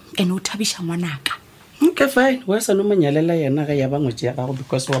ngwanola ene o thabiša ngwanaka okay fine wa sa no monyalela yena ga ya bangwe ya gago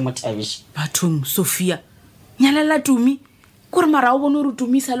because wa mothabiša bathong Sophia nyalela Tumi kore mara o bone gore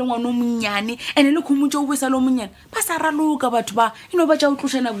Tumi sa le ngwana o monnyane ene le khomotšwa o bo sa le o monnyane ba sa raloka batho ba eno ba tša o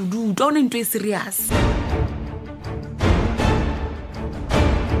tlošana bodutu a o ne nto e serious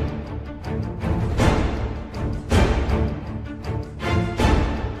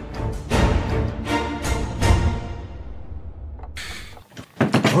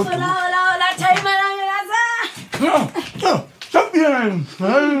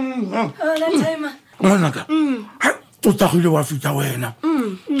ngwanaka o tagile wa fita wena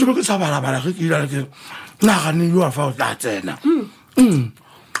ke be ke sa balabala ge ke ila ke nagane yo a fa o tla tsena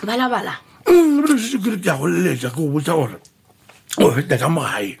balabala bele se ke re ke a go leletša ke go botsa gore o fete ka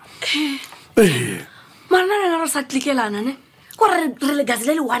mogae mana rena re sa tlikelana ne kore re le gazi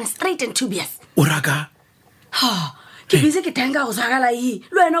le le one straight and two beers o raka ke busy ke tenga go sakala le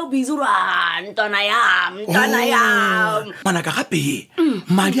wena o busy ra ntona yam manaka gape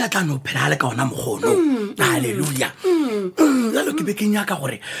madi a tla no phela le ka ona mogono halleluja jalo ke be ke nyaka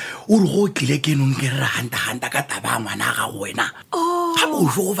gore o re go tlile ke nong ke re hanta ka taba ngwana ga wena ga bo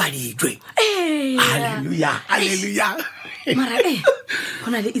go valitswe halleluja mara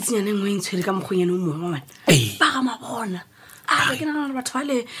gona le itsinyane ngwe ntshwere ka mogonyane o mongwe man ba ga mabona ke nagana gore batho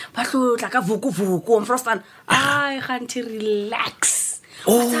bale ba tlotla ka vuku mfrostan ai ganti relax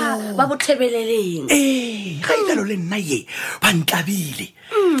ba bothebeleleng ga ikalo le nna ye ba ntlabile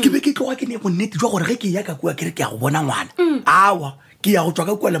ke be ke tloga ke ne bonnete jwa gore ge ke ya ka kua ke re ke ya go bona ngwana awa ke ya go tswa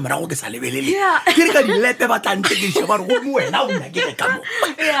ka kua le morago ke sa lebelele ke re ka dilepe ba tlantekeše ba re go mo wena o nna ke re ka mo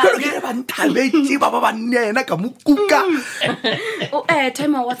jalo ke re ba nthabetse ba nnena ka mokuka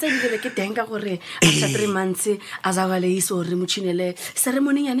time wa tse dibele ke tenka gore after 3 months a zawale iso re motšhinele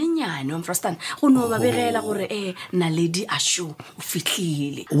ceremony nyane mfrostan go no ba begela gore naledi a show o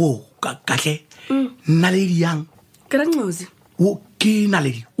fitlhile wo kahle naledi yang ke ra ncozi o ke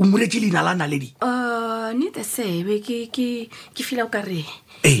naledi o moretse leina la naledi ni the sebe ke fila o ka re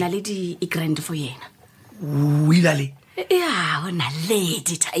naledi e grand for yena o ilale ya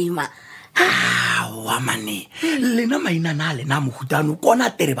naledi time wa mane lena maina na lena mohutano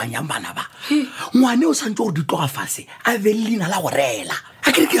kona tere banyang bana ba ngwane o santse gore di tloga fase a be leina la go rela a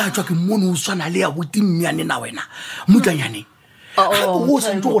ke re ke a tswa ke mmono o swana le ya botimyane na wena mutlanyane o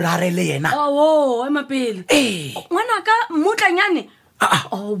santse gore a rele yena emapele ngwana ka mutlanyane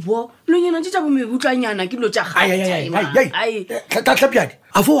bo lo nyena tša bomebutlanyana ke dilo tša gatlapjadi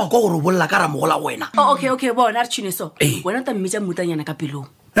a fo wa kwa gore o bolela ka ramogo la wena okay bona re tšhine so wena ta mmetša mutlanyana ka pelong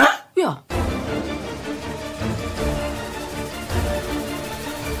ya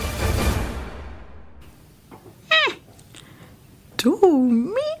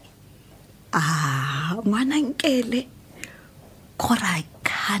Tumi ngwanankele gore I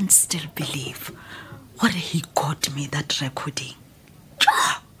can't still believe gore he got me that recording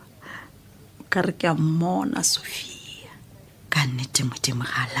ka re ke a mmona Sophia ka nnete modimo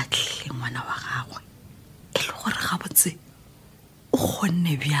ga latlhe ngwana wa gagwe e le gore ga botse o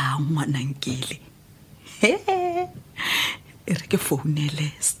kgonne bjang ngwanankele e re ke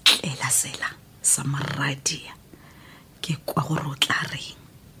founele setlela sela sa maradia ke kwa gore o tla reng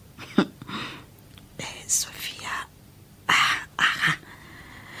Sophia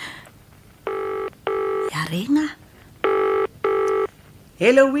ya renga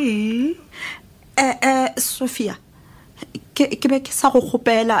hello we Sophia ke be ke sa go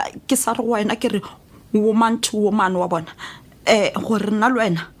gopela ke sa re wena ke re woman to woman wa bona gore nna le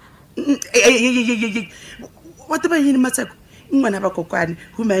wena wa taba yini matseko ngwana ba kokwane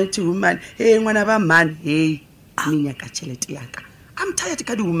woman to woman ngwana ba man minya ka tšhelete yaka I'm tired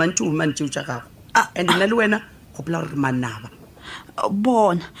ka di woman to woman tšeo tša gago and nna le wena gopola gore manaba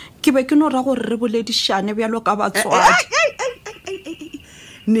bona ke be ke no ra gore re boledišane bjalo ka batswadi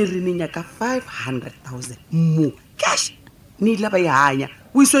ne re ne nyaka 500,000 mo cash ni la ba yanya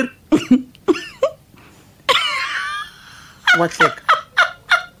o iswe what like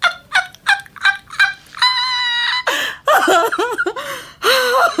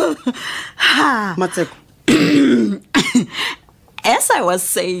Matseko as I was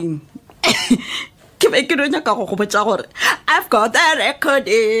saying ke be ke donya ka go botsa gore I've got a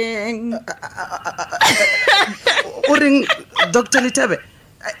recording o ring Dr. Litabe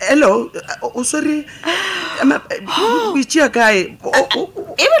hello o sorry bitša kae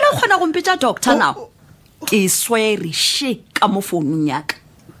e bile khona go mpetša doctor now ke swere she ka mo founung yaka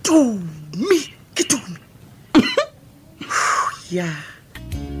Tumi ke Tumi yeah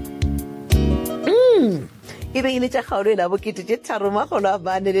e be ile tša kgaolo e la bokete tše tharo magolo a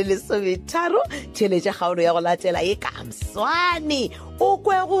bane le lesometharo tšheletša kgaolo ya go latela ye kamswane o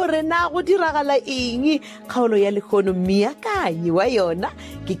kwe gore na go diragala eng kgaolo ya lekgono meakanyi wa yona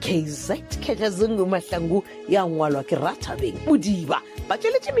ke KZ Khetlazungu Mahlangu ya ngwalwa ke Rathabeng Modiba ba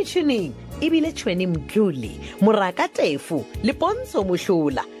tšweletše metšhineng e bile Tšhweni Mdluli Moraka Tefu le Pontsho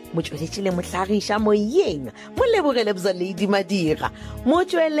Mohlola motsweletši le mohlagiša moyeng mo lebogele bza Lady Madira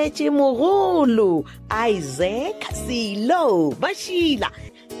motsweletši mogolo Isaac Silo Bashila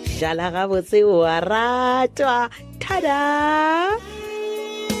šala gabotse o a ratwa tada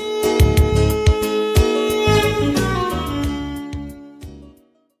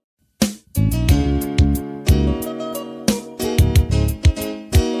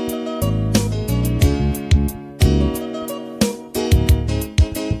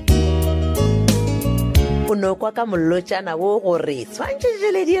no kwa ka molotšana wo gore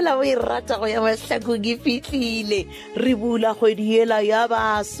tshwantšhetšheledi ela o e rata go ya Mahlakung e fitlhile re bula kgwedi ela ya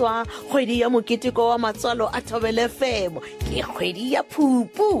baswa kgwedi ya moketeko wa matswalo a Thobele FM ke kgwedi ya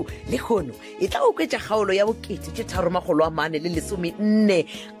Phupu le kgono e tla okwetša kgaolo ya bokete tše 314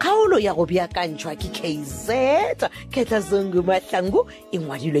 kgaolo ya go beakantšhwa ke KZ Ketla Zungu Mahlangu e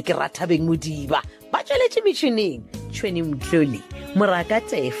ngwadilwe ke Rathabeng Modiba ba tšweletše metšhineng Tšhweni Mtloli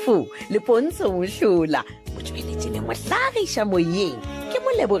Morakatefo le Pontsho Mohlola motšweletši le mohlagiša moyeng ke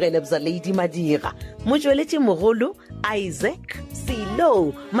Molebogele Bza Lady Madira motšweletši mogolo Isaac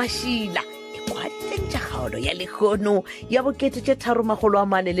Silo Mashila ekwaditentša kgaolo ya lekgono ya bokete tše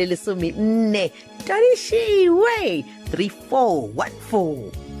 314 Tadišiwe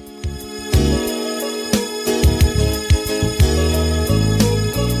 3414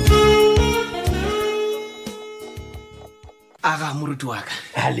 aga moruti wa ka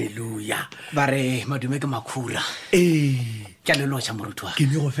halleluja ba re madume ke makhura ke a lelotšha moruti wa ka ke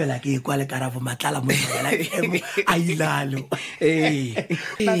ne go fela ke kwa le karabo matlala mo a ilalo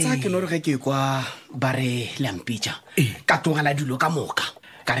la tsa ke no re ge ke kwa ba re lampitša ka tlogela dilo ka moka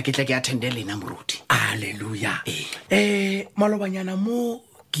ka re ke tle ke attende lena moruti halleluja malobanyana mo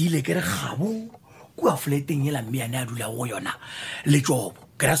ke ile ke re gabo kua fleteng ela mmeane a dula go yona le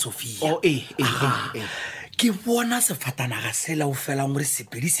tšobo ke ra Sophia ke bona sefatanaga sela o fela ngwe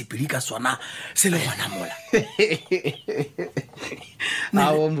sepedi ka sona se le gona mola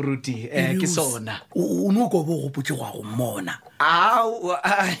ao moruti ke sona o no go bo go putse go go mmona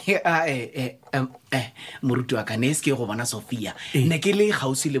moruti wa ka ne se ke go bona Sophia ne ke le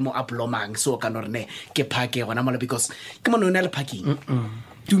gausi le mo aplomang so ka no rene ke phake gona mola because ke mona o ne le parking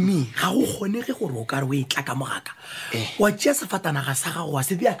Tumi ga go kgonege gore o ka re o e tla ka mogaka wa tšea sefatanaga sa gago wa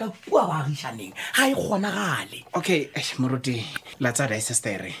se bea ka kua baagišaneng ga e kgonagale okay moruti la tsa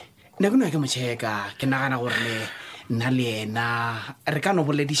daisestere ne ke no ke motšheka ke nagana gore le nna le ena re ka no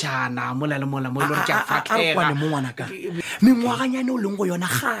boledišana mola le mola mo e le gore ke a fatlhega mo ngwanaka mengwaganyane o leng go yona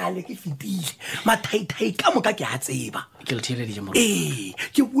gale ke fetile mathaithai ka moka ke a tseba ke le theeleditše moruti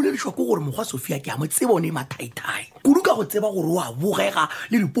ke boledišwa ke gore mokgwa Sophia ke a mo tseba o ne mathaithai kudu ka go tseba gore o a bogega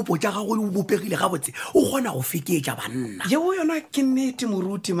le dipopo tša gago le o bopegile gabotse o kgona go feketša banna yeo yona ke nnete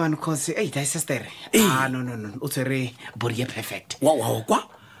moruti man cause daisestere no o tsere body perfect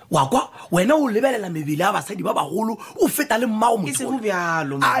wa kwa wena o lebelela mebele ya basadi ba bagolo o feta le mmao motho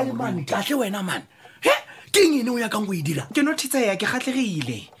bjalo man kahle wena man ke eng ene o ya kang go e dira ke nothitsa ya ke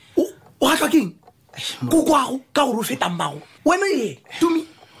kgatlegile o gatlwa keng ko kwago ka gore o feta mmago wena Tumi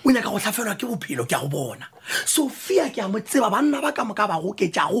o nyaka go hlafelwa ke bophelo ke a go bona Sophia ke a mo tseba banna ba ka moka ba go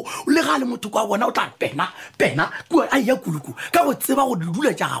ketšago le ga le motho kwa bona o tla pena kua a ya kuluku ka go tseba gore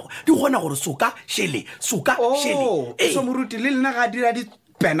didula tša gago di gona gore soka shele so moruti le lena ga dira di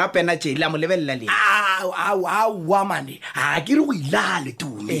pena tše le a mo lebelela le wa mane a ke re go ilale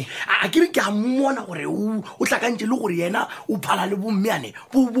Tumi a ke re ke a mmona gore o tlakantše le gore yena o phala le bommeane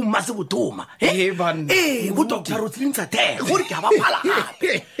bomma se bothoma bo Dr. Roslin Sathe gore ke a ba phala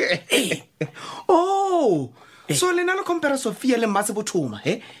gape so lena le compare Sophia le mmase bothoma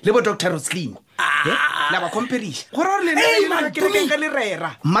le bo Dr. Roslin la ba compariša gore gore lena ke re ka le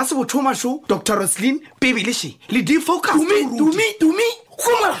rera mmase bothoma show Dr. Roslin pebile she le defocus Tumi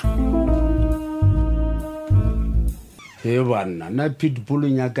gomola banna na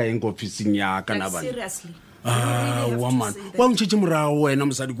pitbull nyaka eng officing ya ka na bana seriously wa man wa ntšhetše morago wena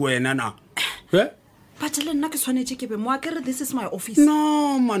mosadi ko wena na but le nna ke tshwanetse ke be mo a kere this is my office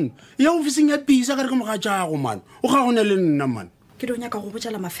no man ya officing ya bisa ka re ke moga tšago man o ga gone le nna man ke do nyaka go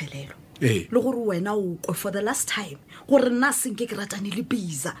botsela mafelelo le gore wena o kwe for the last time gore nna senke ke ratane le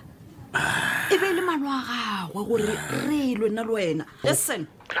bisa e be le mano a gagwe gore re ilwe nna le wena listen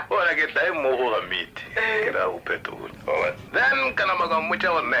ona ke tla mo go ga meet ke ra o petola then kana maga motša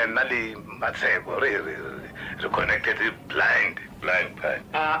gore nna le matsheko re connected blind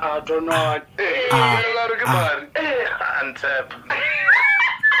don't know ke mari antep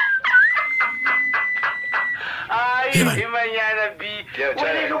imanyana bi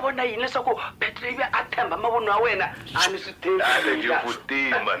wena le bona ine sa ko petrevia a themba mabono a wena a ne se teng ke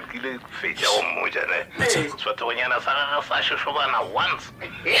futima ke le fetša o mmoja ne swatonyana sa shoshobana once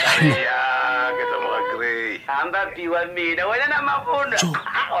ya ke tla mo grey anda biwa mina wena na mabono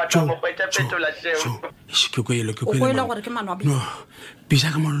a tla mo kwetša petola sheo ke go ile o ile gore ke mano a bi no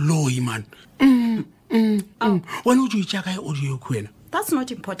bisa ka moloi man wena o tšwa ka audio kwena that's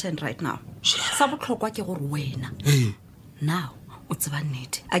not important right now sa botlhokwa ke gore wena now o tseba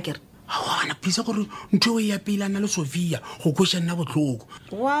nnete a kere wana bisa gore ntho e ya pelana le Sophia go kwešana botlhoko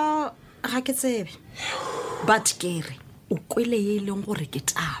wa ga ke tsebe but kere o kwele e leng gore ke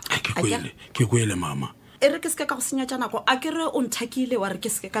taba ke kwele mama e re ke se ka go senya tša nako a ke re o nthakile wa re ke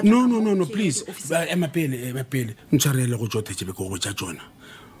se ka no please emapele ntshwarele go tsothetse be ko go tša tsona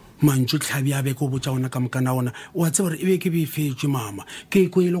mantso tlhabi a be ko botša ona ka mokana ona wa tseba gore e be ke be fetswe mama ke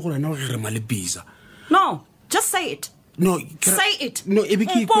ko ile go rena go rema le bisa no just say it no say it no e be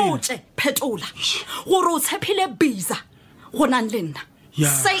ke ipotse phetola gore o tshepile bisa go nang le nna Yeah.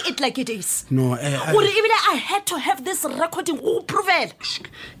 say it like it is no gore ebile I had to have this recording go provela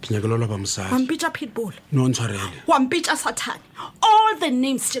ke nyaka lola ba mosadi wampitša pitbull no ntshwarele wampitša satani all the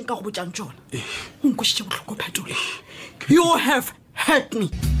names tšeng ka go botšang tšona o nkošitše bohloko phetola you have hurt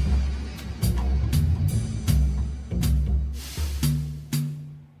me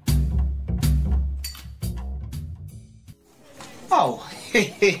Wow.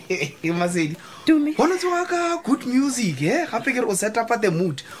 Masedi. Tumi. Bona tsoga ka good music gape ke re o set up the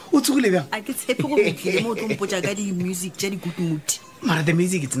mood o tsogile bjang a ke tshepe go betlile mo o tlo mpotša ka di-music tša di-good mood mara the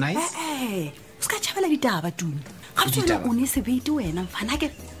music it's nice o se ka tšhabela ditaba Tumi ga tsone o ne sebete wena mfana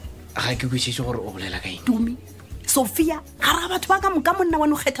ke ga ke kwešiše gore o bolela kae Tumi Sophia ga ra batho ba ka moka monna wa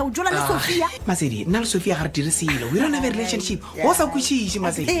no kgetha o jola le Sophia Masedi nna le Sophia ga re dire selo we don't have a relationship o sa kwešiše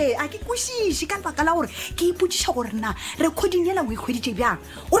Masedi a ke kwešiše ka lebaka la gore ke ipotšiša gore na recording yela o ikgweditše bjang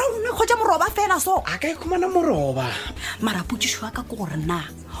o re o ne kgwetša moroba fela so a ka ikhumana moroba mara potšišo ya ka ke gore na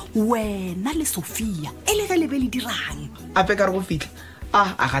wena le Sophia e le ge le be le dirang ape ka re go fitlha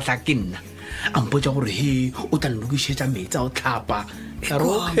a gatla ke nna a mpotša gore he o tla nlokišetša metsi a o tlhapa ka re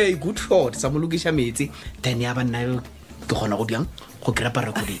okay good shot sa mo lokiša metsi then ya ba nna yo ke kgona go diang go kry-apa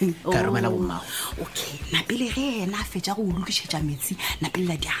recording ka romela bommagwe okay napele ge ena a fetša go o lokišetša metsi napele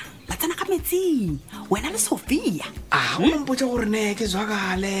la diang ba tsena ka metsing wena le Sophia o mpotša gore ne ke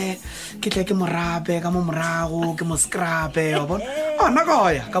zwakale ke tle ke morape ka mo morago ke mo scrape wa bona ona ka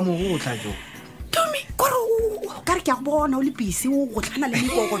ya ka mo go tla jo Tumi kore ka re ke a go bona o le busy o go tlhana le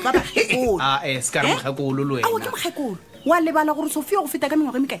mekoko ba bakgekolo se ka re mokgekolo le ao ke wena mokgekolo wa lebala gore Sophia go feta ka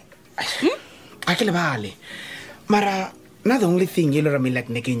mengwaga e mekae a ke lebale mara na the only thing e le rameng like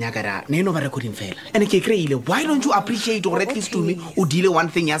ne ke nyakara ne no ba recording fela and ke kry-ile why don't you appreciate gore at least to me o deale one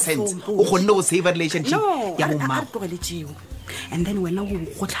thing ya sense o kgonne go save a relationship ya bommago tlogeletšeo and then wena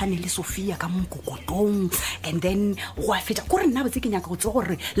go tlhane le Sophia ka mokokotong and then go a feta kore nna botse ke nyaka go tse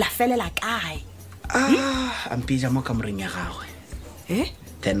gore la felela kae ampija mo kamoreng ya gagwe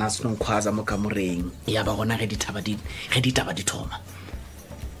then a seno nkgwaza mo kamoreng ya ba gona ge ditaba di thoma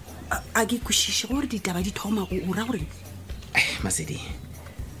a ke kwešiše gore ditaba di thoma o ra gore Masedi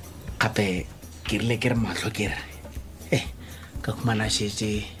gape ke rile ke re matlho ke re ka khumana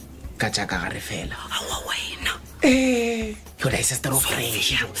šetše ka tša ka gare fela awa wena yona e sister of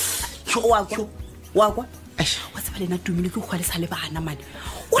fresh wa kwa wa tseba lena Tumi le ke kgwa le sa le bana mane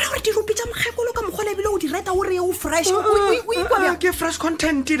o ra gore diropi tša mokgekolo ka mokgola ebile o di reta o re o fresh o ikwa bjang ke fresh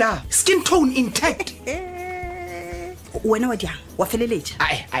content da skin tone intact wena wa diang wa feleletša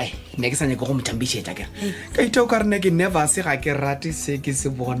ai ne ke sa nyake go mothambišetša kere ka iteo ka rene ke nervous ga ke rate se ke se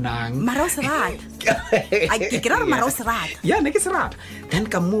bonang mara o se rata ke ra re mara o se rata ya ne ke se rata then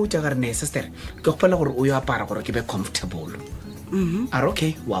ka mmotša ka re ne sister ke gopela gore o yo apara gore ke be comfortable are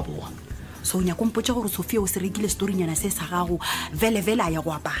okay wa boa so o nyako mpotša gore Sophia o se rekile storynyana se sa gago vele a ya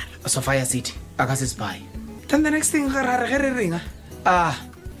go apara Sophia city a ka se spy then the next thing ge re renga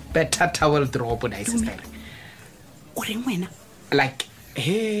better towel drop na sister o reng wena like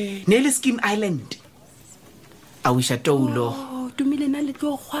nearly Skin Island a wisha toulo Tumi le na le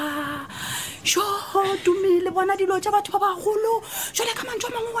tlogwa jo Tumi le bona dilo tša batho ba bagolo jole ka mantšwa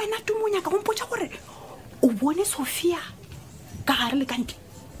mangwe wena Tumi o nyaka go mpotša gore o bone Sophia ka gare le kantle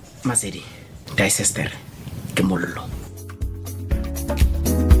Masedi die sister ke mollo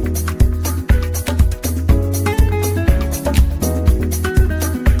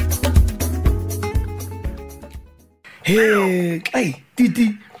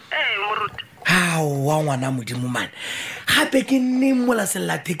titi wa ngwana modimo mane gape ke nne mola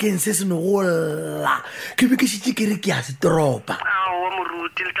sellathekeng se se nogolla ke be ke šitše ke re ke a setoropa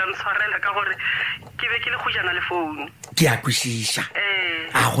moruti le tla ntshwarela ka gore ke be ke le khujana le phone ke a kwešiša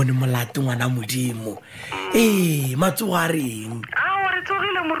a gone molate ngwana modimo matsogo a reng re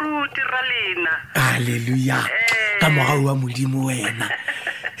tsogile moruti ra lena halleluja ka mogau wa modimo wena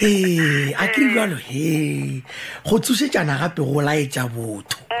a ke re jalo go tsošetšana gape go laetša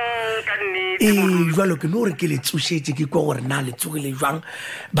botho jalo ke no gore ke le tsošetše ke kwa gore na le tsogile jwang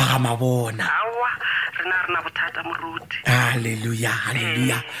ba ga mabona rena bothata moruti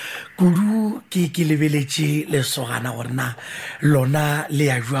halleluja kudu ke lebeletše lesogana gore na lona le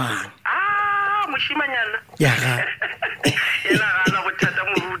ya jwang mošimanyana yaga ena gana bothata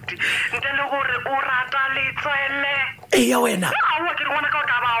moruti ntle le gore o rata letswele ya wena aowa ke re ngwana ka o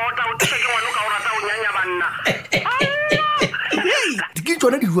ka ba ota o tise ke ngwana o ka o rata o nyanya banna ke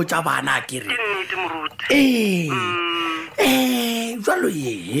tsone dijo tsa bana ke re ke nnete moruti jalo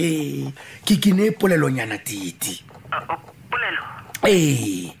ye ke ne polelonyana titi polelo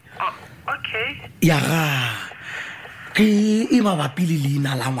okay ya ga ke e mabapi le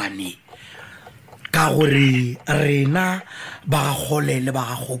leina la ngwane ka gore rena ba ga gole le ba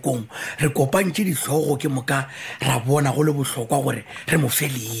ga gokong re kopantse ditlhogo ke moka ra bona go le bohlokwa gore re mo fe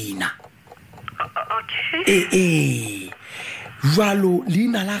leina jalo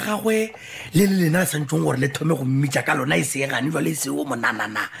leina la gagwe le lena le santsong gore le thome go mmitša ka lona e se gane jalo e seo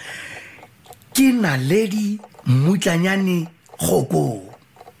monanana ke Naledi Mmutlanyane Kgoko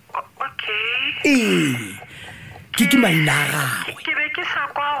ke maina a gagwe ke be ke sa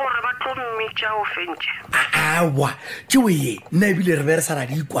kwa gore ba tlo mmitša o fentše awa tšeo ye nna ebile re be re sa ra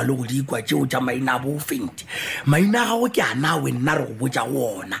di ikwa le go di ikwa tšeo tša maina a bo fente maina a gagwe ke anawe nna re go botša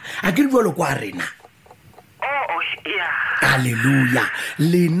go ona a ke di jalo kwa rena halleluja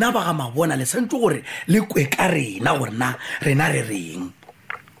lena ba ga mabona le santse gore le kwe ka rena gore rena re reng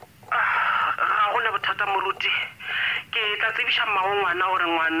ga gona bothata moruti ke tla tsebiša mmago ngwana gore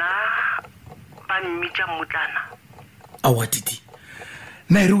ngwana ba mmitša mmutlana awa titi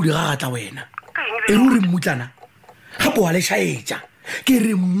nna e re o di gagatla wena e re o re mmutlana gape wa le šaetša ke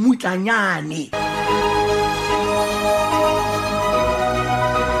re mmutlanyane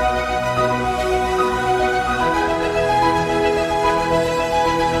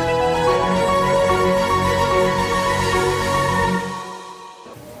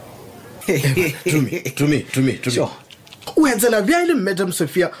Tumi. O etsela bja ile Madam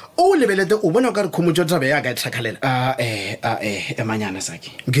Sophia o lebelete o bona ka re khomotso taba ya ka e tlhakalela emanyana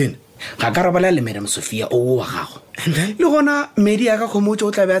sake gene ga ka robala le Madam Sophia o wa gago le gona medi ya ka khomotso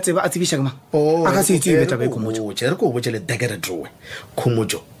o tla be a tseba a tsebiša ke mang a ka se tsebe taba e khomotso re ko botse le dagere drowe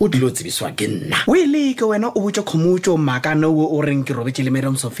khomotso o dilo tsebiswa ke nna o ile ke wena o botse khomotso makana o reng ke robetse le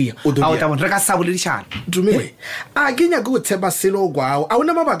Madam Sophia a o tla bona re ka sa boledišana Tumi a ke nya go tshepa selo gwao a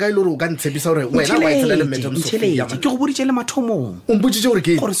ona mabaka ile re o ka ntshebisa gore wena wa etsela le Madam Sophia ke go boditse le mathomong o mpotsitse gore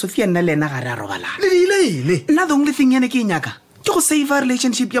ke gore Sophia nna le ena ga re a robalana le ile nna the only thing yene ke nyaka ke go save a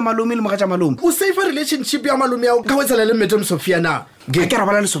relationship ya malome le moga tša malome o save a relationship ya malome ya ka wetsela le Madam Sophia na ke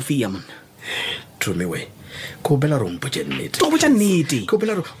robala le Sophia mona Tumi we ko bela re mpotse nnete go botša nnete ko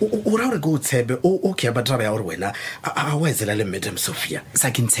bela o ra gore go tshebe o ke ba taba ya gore wena a wa etsela le Madam Sophia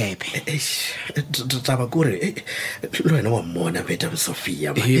sa ke ntshepe taba gore le wena wa mmona Madam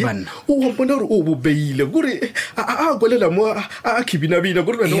Sophia banna o wa bona gore o bobeile gore a bolela mo a khibinabina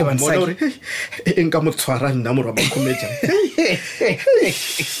gore wena wa mmona gore nka mo tshwara nna mo raba khometša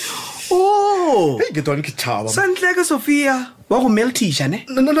ke tone ke tšhaba santle ke Sophia wa go meltisha ne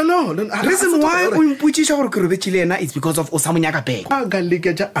no reason why o mpotšiša gore ke robetse le ena it's because of o sa monyaka bag a ka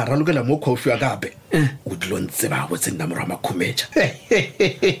leketša a ralokela mo coffee wa gape o dilo ntse ba go tsenna mo rama khometša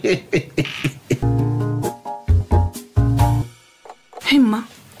Hey ma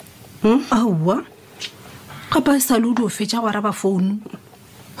aowa kapa sa le o fetša go araba founu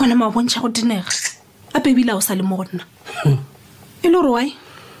gona ma bontšha go dinega a pebile o sa le mo gonna e le gore why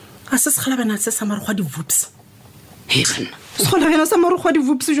a se sekgalabana se sa marokgwa di-voops Hegana. Sola yena sa marokgwa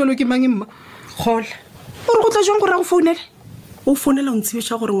di-voops jalo ke mang mma Gole. o re go tla jwang gore a go founele O founela o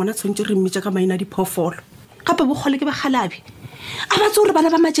ntshebetša gore ngwana tshwantse re mmitša ka maina diphoofolo. gape bogole ke bagalabi a batse gore bana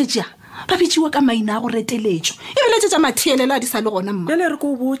ba matšetšea ba bitšiwa ka maina a go reteletšo e beletšetša matheelela a di sa le gona mma Bjale re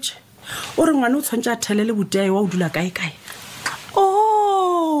ko o botše o re ngwana o tshwantse a thelele boteae wa o dula kae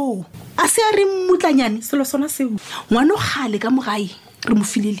o a se a re mmutlanyane selo sona seo ngwana o gale ka mogae re mo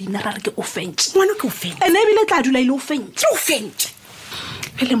file leina ra re ke o fentše ngwana ke o fentše ene ebile tla dula ile o fentše o fentše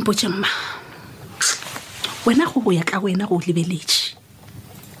pele mpotše mma wena go ya ka wena go lebeletše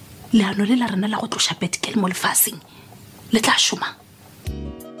leano le la rena la go tloša petkel mo lefaseng le tla šoma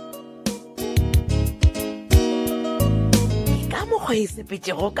ka mokgwa e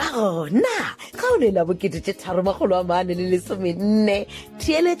sepetšego ka gona kgaolo la bokete 314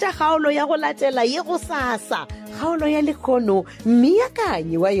 theeletša kgaolo ya go latela ye go sasa kgaolo ya lekgono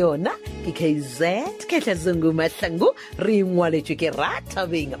mmeakanyi wa yona ke KZ Ketlazungu Mahlakung re ngwaletšwe ke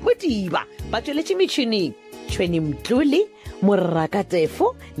Rathabeng Modiba ba tšweletše metšhineng Tšhweni Mtluli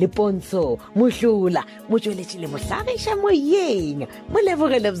Morakatefo le Pontsho Mohlola motšweletše le mohlagiša moyeng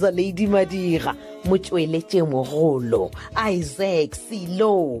molebogele bza Lady Madira motšweletše mogolo Isaac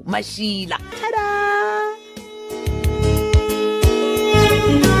Silo Mashila tada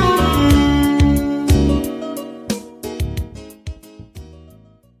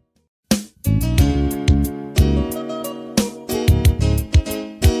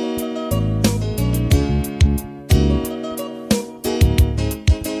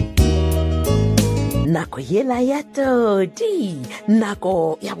nako yela ya todi,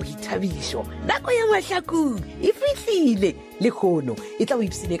 nako ya boithabišo, nako ya Mahlakung e fihlile. Le kgono e tla o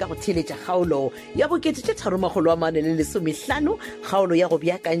ipsine ka go theletša kgaolo ya bo415, kgaolo ya go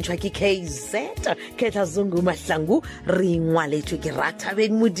beakantšhwa ke KZ Ketla Zungu Mahlangu, re ngwaletšwe ke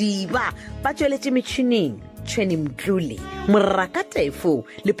Rathabeng Modiba, ba tšweletše metšhineng Tšhweni Mdluli, Morakatefo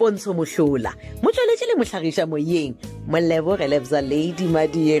le Pontsho Mohlola, mo tšweletše le mohlagiša moyeng Moleboge Lebza Lady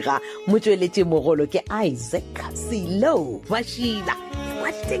Madiega, mo tšweletše mogolo ke Isaac Silo Bashila.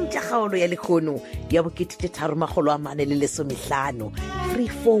 Wateng tša kgaolo ya lekgono ya bo415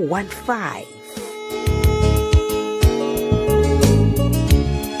 3415.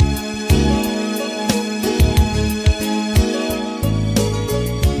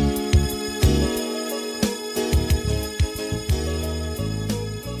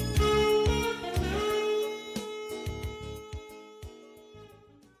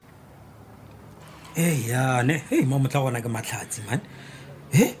 yane mo motla gona ke matlhatsi man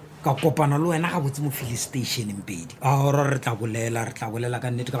ka kopana le wena ga botse mo filling station mpedi ora re tla bolela ka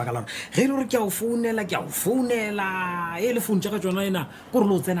nnete ka baka la ge le re ke a o founela e le phone tša ka tsona ena gore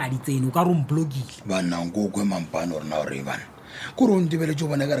lo tsena di tsene o ka re mblogile bana go kwe mampane rena o re bana gore o ntebele tšo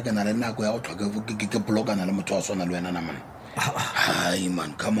bona ka re ka na le nako ya go tlhoka ke blogana le motho wa swana le wena na man hai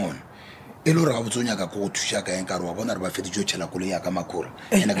man come on e le gore ga botse o nyaka ko go thuša ka eng ka re wa bona re ba feditšo tšhela kolo ya ka makgora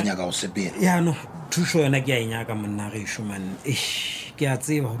ena ke nyaka go sepela yano thušo yona ke a e nyaka monna gešo man ke a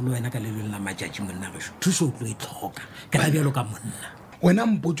tseba gore le wena ka lelo la matšatši monna gešo thušo o tlo e tlhoka ke ra bjalo ka monna wena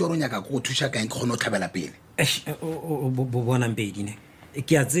mpotse gore o nyaka ko go thuša ka eng ke kgone o tlhabela pele bo bonang pedine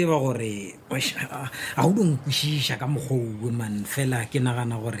ke a tseba gore ga o donkwešiša ka mokgouwe man fela ke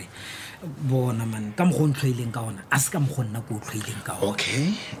nagana gore bona man ka mokgwa o ntlhoileng ka ona a se ka mokgwa nna ko o tlhoileng ka ona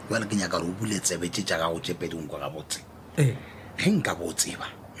okay wela ke nyaka re o buletsebetse tša gago tšepeding kwa gabotse ge nka bo o tseba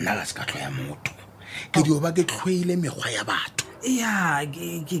nna ga se ka tlho ya motho ke dio ba ke tlhoile mekgwa ya batho ya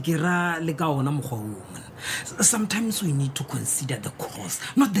ke ra le ka ona mokgwa o man sometimes we need to consider the cause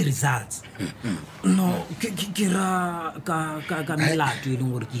not the results no ke ra ka melato e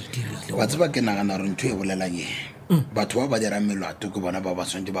leng gore ke itirile wa tseba ke nagana gore ntho e bolelang ye batho ba ba dirang melato ke bona ba ba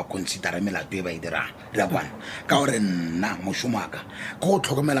swantse ba considera melato e ba e dirang ra bona ka gore nna mošomo aka ke go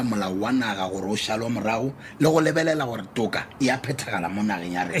tlhokomela molao wa naga gore o šalo morago le go lebelela gore toka e a phethagala mo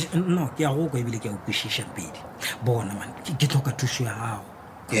nageng ya rena no ke a go kwa ebile ke a o kwešiša pedi bona man ke tlhoka thušo ya gago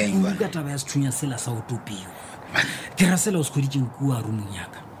ka taba ya sethunya sela sa o topiwa ke ra sela o se kgoditseng kua rumong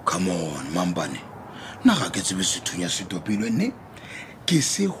yaka come on mampane nna ga ke tsebe sethunya se topilwe nne ke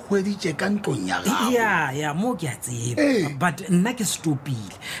se hweditše ka ntlong ya gago ya mo ke a tseba but nna ke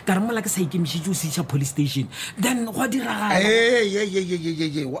stopile ka re mola ke sa ikemišitše o se iša police station then go diragala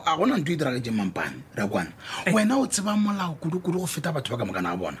a gona ntho e diragetse mampane ra kwana wena o tseba molao kudu-kudu go feta batho ba ka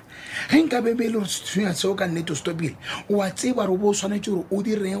mokana ga bona ge nka bebele gore sethunya seo ka nnete o stopile o a tseba re bo o tshwanetse gore o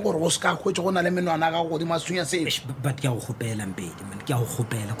direng gore go se ka hwetse go na le menwana ga go godimo a sethunya seo but ke a go kgopela mpedi man ke a go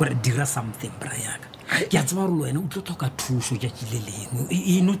kgopela kore dira something bra yaka ke a tseba gore le wena o tlo tlhoka thuso tšatši le lengwe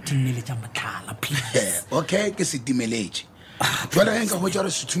e no timeletša motlhala please okay ke se timeletše jwale ge nka go tša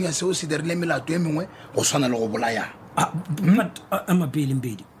gore sethunya seo se dirile melato e mengwe go swana le go bolayang but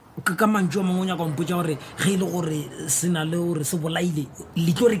amapelempedi ka mantšu a mangwe o nyaka ompotša gore ge e le gore se na le gore se bolaile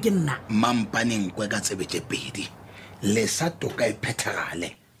le tlo re ke nna mampaneng kwe ka tsebetse pedi le sa toka e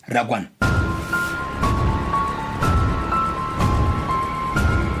phethagale ra kwana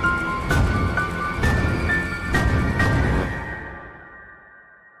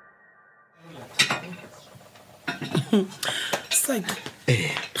saka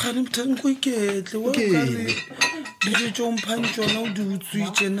gane mothang ko iketle wa kare dilo tšo mphang tšona o di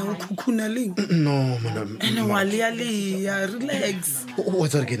utswitše na o khukhuna leng no madam ene wa lealeya relax wa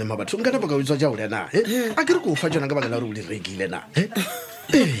tsa re ke nema batho nka napa ka utswa ja o lena a ke re ko fa tsona ka baka la re o di rekile na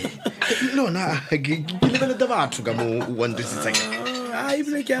lona ke lebelete batho ka mo o ntwisitsaka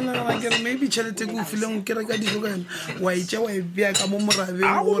ebile ke anagana kere maybe tšhelete ke o fileng ke reka dijo ka yona wa itša wa e bea ka mo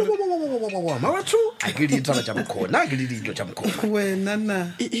morabeng gore mabatho a ke ditaba tša mokgona a ke le dilo tša mokgona wena na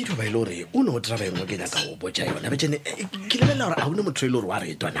e dio ba ile gore o ne o dira bengwe ke nyaka go botša yona betsene ke lebelela gore a one motho e le gore wa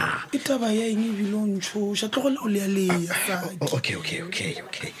retwa na e taba ya eng ebile o ntšhoša tlogela o lealeya okay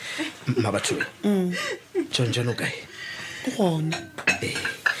mabatho tšontšone o kae gona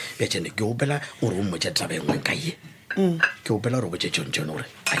betsene ke opela gore o mmotša taba engwe kae ke opela gore o botse tšontšone gore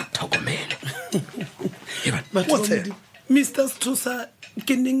a itlhokomele Mr. Stusa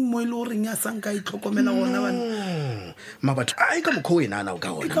ke neng mo e le goreng a sanka itlhokomela gona bana mabatho a e ka mokgwa o e naana o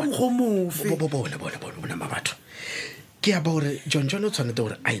ka e ka mokgwa mofe bona mabatho ke a ba gore john o tshwanete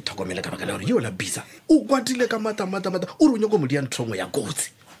gore a itlhokomele ka baka la gore yola bisa o kwatile ka matamata o re o nyako modi ya nthongwe ya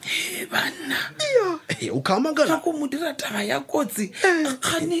kotsi banna o khamangala go mo dira taba ya kotsi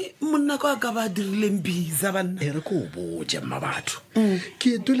gane monna ka ka ba dirileng biza banna re ko botse mma batho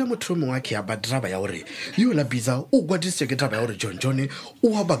ke etole motho mongwe ke ya badraba ya gore yo la biza o kwadise ke taba ya gore John o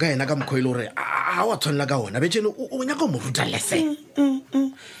wa baka yena ka mkhoile gore a wa tshwanela ka ona betsene o nyaka mo ruta lese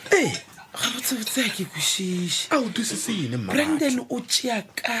ga botsebotse ke kwešiše a o thusisene mma Brandon o tšea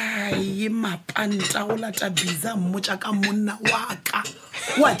kae mapanta go lata biza mmotša ka monna wa ka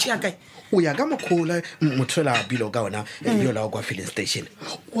wa tšea kae o ya ka mokgola motho la bilo ka ona yo la kwa filling station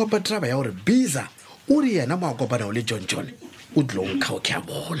wa badraba ya gore biza o re yena mo a kopana le John o tlo nkga o ke a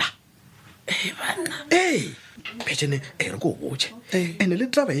bola banna betsene re ko botse ene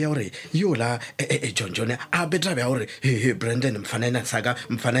le taba ya gore yo la John a bedraba ya gore Brandon mfananyana saka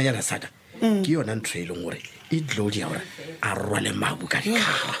ke yona ntho e leng gore e tlodi ya gore a rwale mabu ka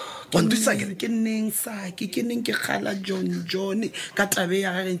dikgara ke neng sake ke neng ke kgala John ka tabe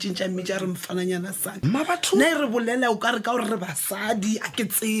ya gage ntšintša mmetša re mfananyana sake na e re bolela o ka re ka gore re basadi a ke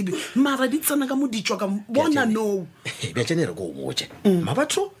tsebe mara di tsena ka moditšwa ka bona no bjatšane re ko botse ma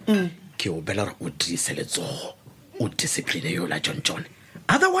batho ke o bela gore o dirise letsogo o discipline yo la John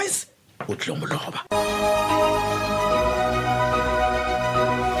otherwise o tlo moloba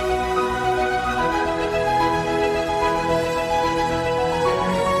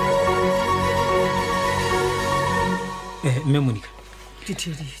mme Monica ke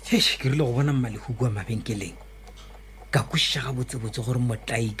rile go bona Mahlakung wa mabenkeleng ka kwešiša gabotsebotse gore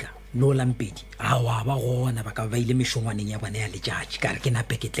motlaika le o lampedi a wa ba gona ba ka ba ile mešongwaneng ya bona ya letšatši ka re ke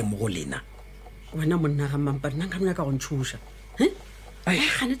nape ke tle mo go lena wena monna ga mampa nna nka nyaka go ntšhoša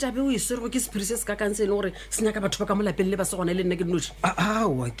gane tabe o e serego ke sephiri se se ka kang se e le gore se nyaka batho ba ka mo lapeng le ba se gona le nna ke dinoši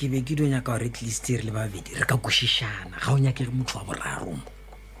awa ke be ke dio nyaka gore at least re le babedi re ka kwešišana ga o nyakege motho wa boraromo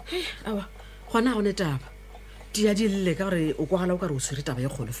awa gona gone taba dia di le ka gore o kwagala o ka re o swere taba ya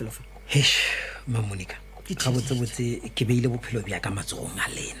kgolo felofelo ma Monica ga botsebotse ke beile bophelo bja ka matsogong a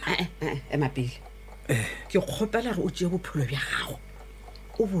lena emapele ke kgopela re o tšee bophelo bja gago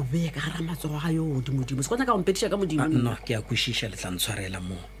o bobeye ka gara matsogo ga yo godimodimo se kona ka gompetiša ka modimo no ke a kwešiša le tla ntshwarela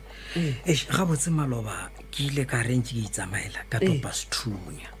moo ga botse maloba ke ile ka rentse ke itsamaela ka topa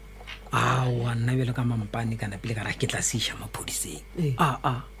sethunya awa nna bjelo ka mampane kana pele ka ra ke tla seiša maphodiseng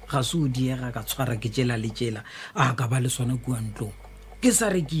ga se o diega ka tshwara ke tšela le tšela a ka ba le sona kua ntlong ke sa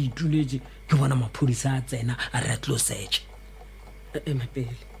re ke ituletse ke bona maphodisa a tsena a re a tlo search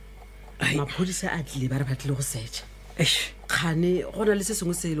mapele maphodisa a tlile ba re batlile go search kgane go na le se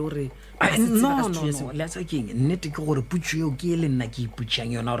sengwe se e le gore no le tsa keng nnete ke gore putso eo ke e le nna ke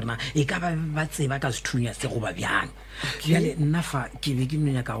iputšang yona gorena e ka ba ba tseba ka sethunya se goba bjang jale nna fa ke be ke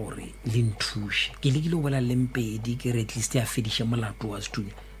nonya ka gore le nthuše ke lekile go bola lempedi ke re at least a fediše molato wa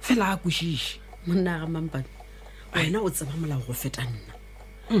sethunya fela a kwešiše monna ga mampane wena o tseba molao go feta nna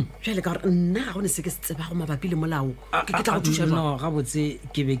jale ka gore nna ga gone se ke se tsebago mabapi le molao ke tla go thuša no gabotse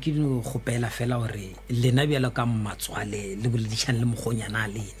ke be ke no gopela fela gore lena bjalo ka mmatswale le boledišane le mogonyana a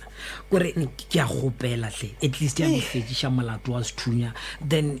lena kore ke a gopela tle at least ya mo fediša molato wa sethunya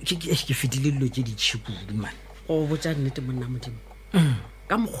then ke fetile dilo tše ditšhikudu man go botša nnete monna modimo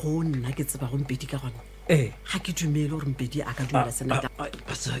ka mokgwa o nna ke tseba gompedi ka gona ga ke dumele gore mpedi a ka dumela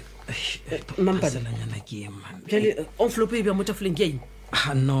senatapasanyana ke ema jale envelope e bja mo tafoleng ke eng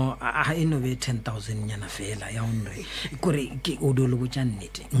no a e no be 10,000 nyana fela ya onre kore ke o do le botša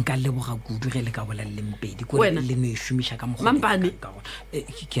nnete nka leboga kudu ge le ka bola le mpedi kore le no e šomiša ka mampane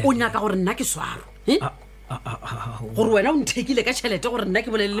o nyaka gore nna ke swaro gore wena o nthekile ka tšhelete gore nna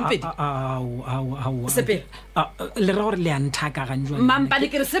ke bolele le mpedi sepela le ra gore le a nthaka ganjwa mampane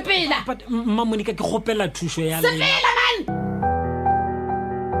ke re sepela mma Monica ke gopela thušo ya sepela man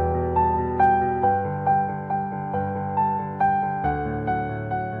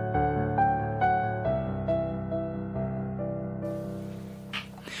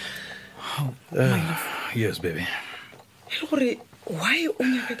Yes, baby. E le gore why o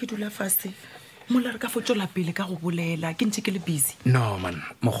nyaka ke dula fase mola re ka fotsola pele ka go bolela ke ntse ke le busy No man,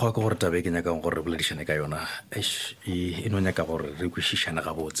 mokgwa ka gore tabe ke nyaka gore re boledišane ka yona e no nyaka gore re kwešišane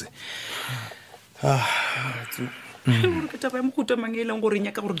gabotse gore ke taba ya mohuta mang e leng gore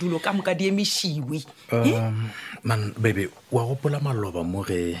nyaka gore dulo ka moka di emišiwe man baby wa gopola maloba mo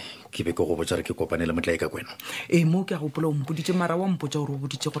ge ke be ke go botša re ke kopane le motlae ka kwena mo ke a gopola o mpoditše mara wa mpotša gore o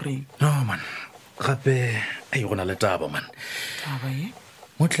boditše goreng no man gape go na le taba man taba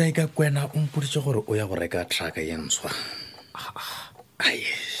motlae ka kwena o mpoditše gore o ya go reka traka ye ntshwa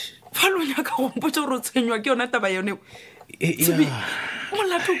fa lo nyaka go mpotša gore o tshwenywa ke yona taba yone tsebe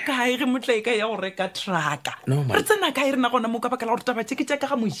molato kae ge motlaika ya go reka trucka No, man. re tsena kae re na gona mo ka baka la gore taba tse ke tša ka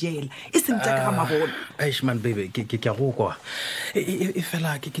ga mojela e seng tša ka ga mabona man baby ke a go kwa e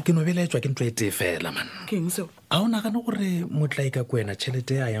fela ke nobeletswa ke ntlo e tee fela man ke eng seo a o nagane gore motlaika ko wena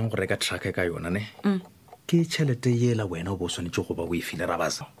tšhelete a yang go reka trucka ka yona ne ke tšhelete yela wena o bo swanetse go ba o e file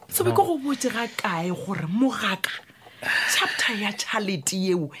rabasa sebe ke go botse ga kae gore mogaka chapter ya tšhalete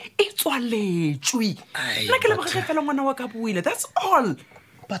yeo e tswaletswe nna ke lebogage fela ngwana wa ka boile that's all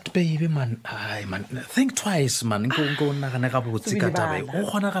but baby man think twice man nko nagane ga botse ka tabe o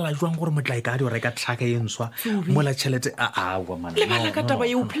kgonagala jwang gore motlaika a di o reka trucka e nswa mola tšhelete awa man lebala ka taba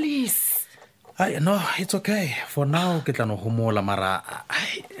yeo please no it's okay for now ke tla no homola mara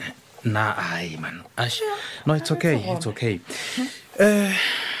man no it's okay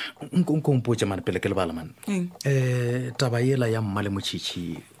nkompotse man pele ke lebala man taba yela ya mma le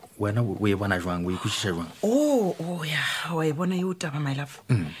motšhitšhi wena o e bona jwang o ikwešiša jwang ya wa e bona yo taba my love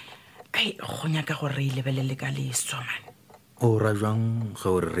ai go nyaka gore re lebelele ka leswa man o ra jwang ge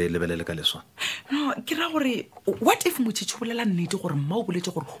ore re lebelele ka leswa no ke ra gore what if motšhitšhi bolela nnete gore mma o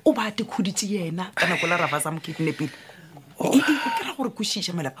boletse gore o ba te khuditse yena ka nako la rafa sa mokidnapile ke ra gore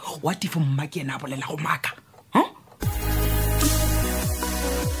kwešiša my love what if mma ke ena a bolela go maka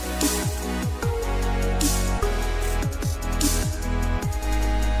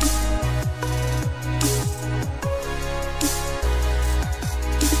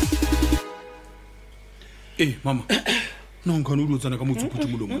mama no nkane o di o tsena ka motsopotse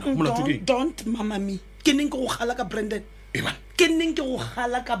molomona don't mama me ke neng ke go gala ka Brandon ke neng ke go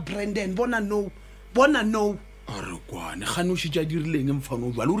gala ka Brandon bona no a re kwane gane o šitša dirileng mfano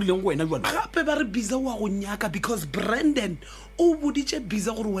o jale o rileng go wena jale gape ba re bisa wa go nyaka because Brandon o boditše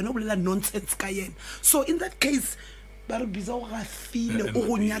bisa gore wena o bolela nonsense ka yena so in that case ba re bisa o gafile o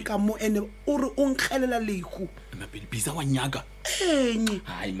go nyaka mo ene o re o nkgelela lehu bisa wa nyaka enye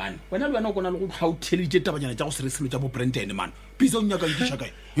hai man wena le wena o kona le go ga o theleditše tabanyana tša go sereselo tša bo Brandon man bisa o nyaka nkiša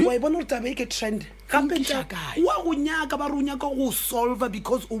kae wa e bona gore tabe e ke trend gape wa go nyaka ba re o nyaka go solver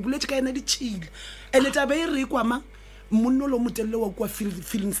because o boletse ka ena ditšhile and tabe e re kwa mang monno lo motelele wa kwa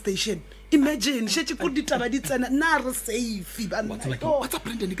filling station imagine shetse ko ditaba di tsena na re safe ba nna what's up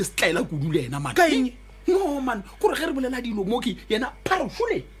Brandon ke setlaela kudu le ena man ka eng no man gore ge re bolela dilo moki yena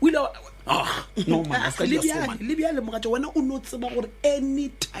parafule o ile no man le bjale mogatša wena o no tseba gore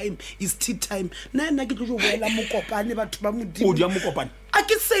anytime is tea time na ena ke tlo jo boela mokopane batho ba modimo o di ya mokopane a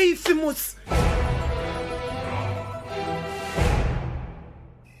ke safe mos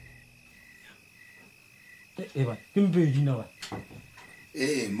eba ke mpedi na ba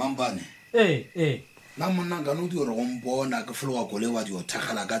mampane la monna nkane o di gore go mpona ke fologa kole wa di o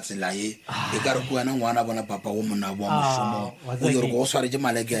thagala ka tsela e ka re ko wena ngwana bona papa go monna boa mošomo o di gore go swaretse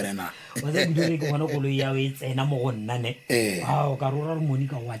malekere na wa tsa ke ke bona koloi ya o e tsena mo go nna ne ka rora re moni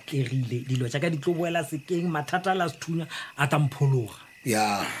ka wa tlegile dilo tša ka di tlo boela sekeng mathata la sethunya a tla mphologa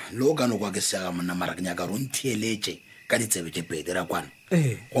ya lo ka no kwa ke sega monna mara ke nyaka ro ntheeletse ka ditsebe tše pedi ra kwana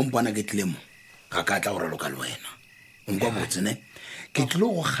go mpona ke tlile mo ga ka tla go raloka le wena nkwa botse ne ke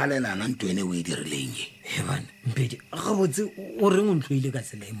tlilo go galelana nto ene o e dirileng e bana mpedi ga botse o reng o ntloile ka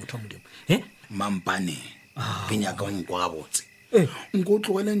tsela e motho wa modimo mampane ke nyaka o nkwa ga botse nko o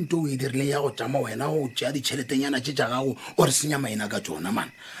tlogele nto o e dirileng ya go tšama wena go tšea ditšheletenyana tše tša gago o re senya maina ka tsona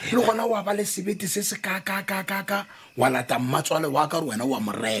mana le gona wa ba le sebete se se ka wa lata mmatswale wa ka re wena wa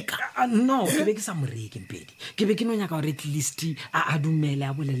moreka no ke be ke sa moreke mpedi ke be ke no nyaka gore at least a dumele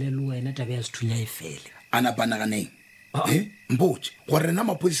a bolele le wena tabe ya sethunya e fele a napanaganeng mpotse gore rena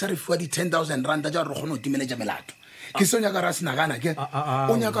maphodisa re fiwa di-10,000 ranta ja re kgone go timeletša melato ke se o nyaka re a senagana ke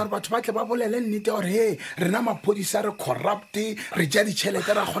o nyaka gore batho ba tle ba bolele nnete gore he rena maphodisa re corrupt re tšea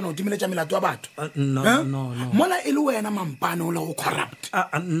ditšhelete ra kgona go timeletša melato ya batho mola e le wena mampane o le go corrupt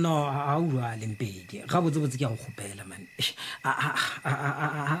no a o jwale mpedi ga botsebotse ke ya go kgopela man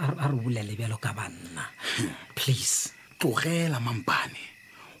a re bolele bjalo ka banna please tlogela mampane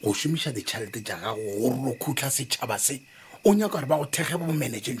go šomiša ditšhelete tša gago gore ro khutla setšhaba se o nyaka gore ba go thege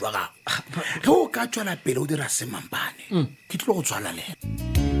bomenetšeng jwa gago ge o ka tswela pele o dira se mampane ke tlile go tswala le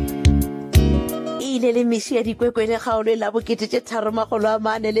ile le misi ya dikwekwele kgaolo la bokete tše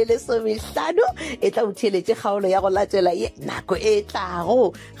 345 e tla o theeletše kgaolo ya go latela ye nako e tlago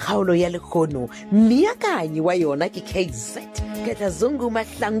kgaolo ya lekgono mmeakanyi wa yona ke KZ ketla zungu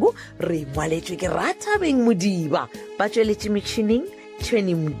mahlangu re ngwaletšwe ke Rathabeng Modiba ba tšweletše metšhineng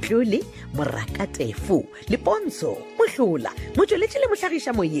Tshweni Mtluli Morakatefu le Pontsho Mohlola motsweletše le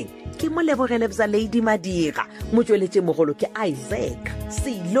mohlagiša moyeng ke Molebogele bza Lady Madira motsweletše mogolo ke Isaac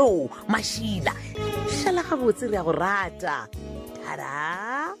Silo Mashila šala gabotse re a go rata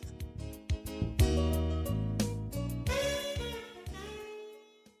tada